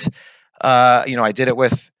 And, I did it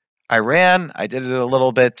with Iran. I did it a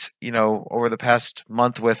little bit, over the past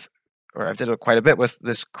month I did it quite a bit with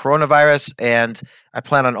this coronavirus, and I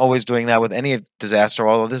plan on always doing that with any disaster,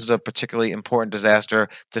 although this is a particularly important disaster,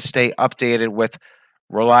 to stay updated with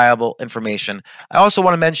reliable information. I also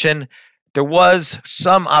want to mention there was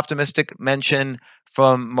some optimistic mention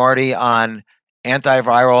from Marty on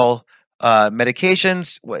antiviral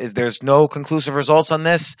medications. There's no conclusive results on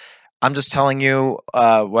this. I'm just telling you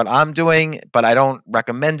what I'm doing, but I don't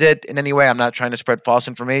recommend it in any way. I'm not trying to spread false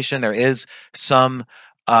information. There is some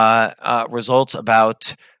results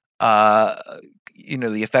about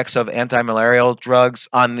the effects of anti-malarial drugs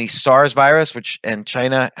on the SARS virus, and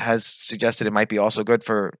China has suggested it might be also good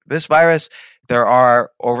for this virus. There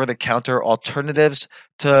are over-the-counter alternatives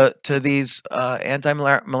to these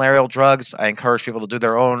anti-malarial drugs. I encourage people to do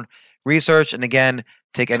their own research, and again,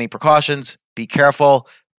 take any precautions. Be careful.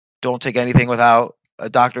 Don't take anything without a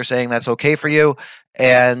doctor saying that's okay for you.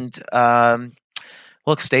 And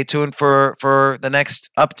look, stay tuned for the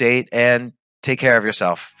next update and take care of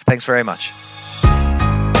yourself. Thanks very much.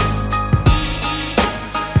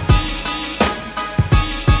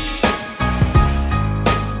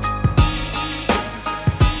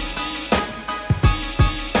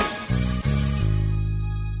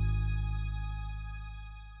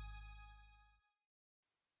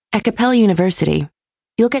 At Capella University,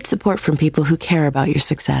 you'll get support from people who care about your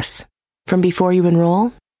success. From before you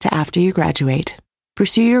enroll to after you graduate,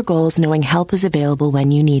 pursue your goals knowing help is available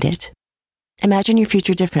when you need it. Imagine your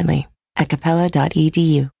future differently at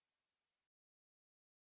capella.edu.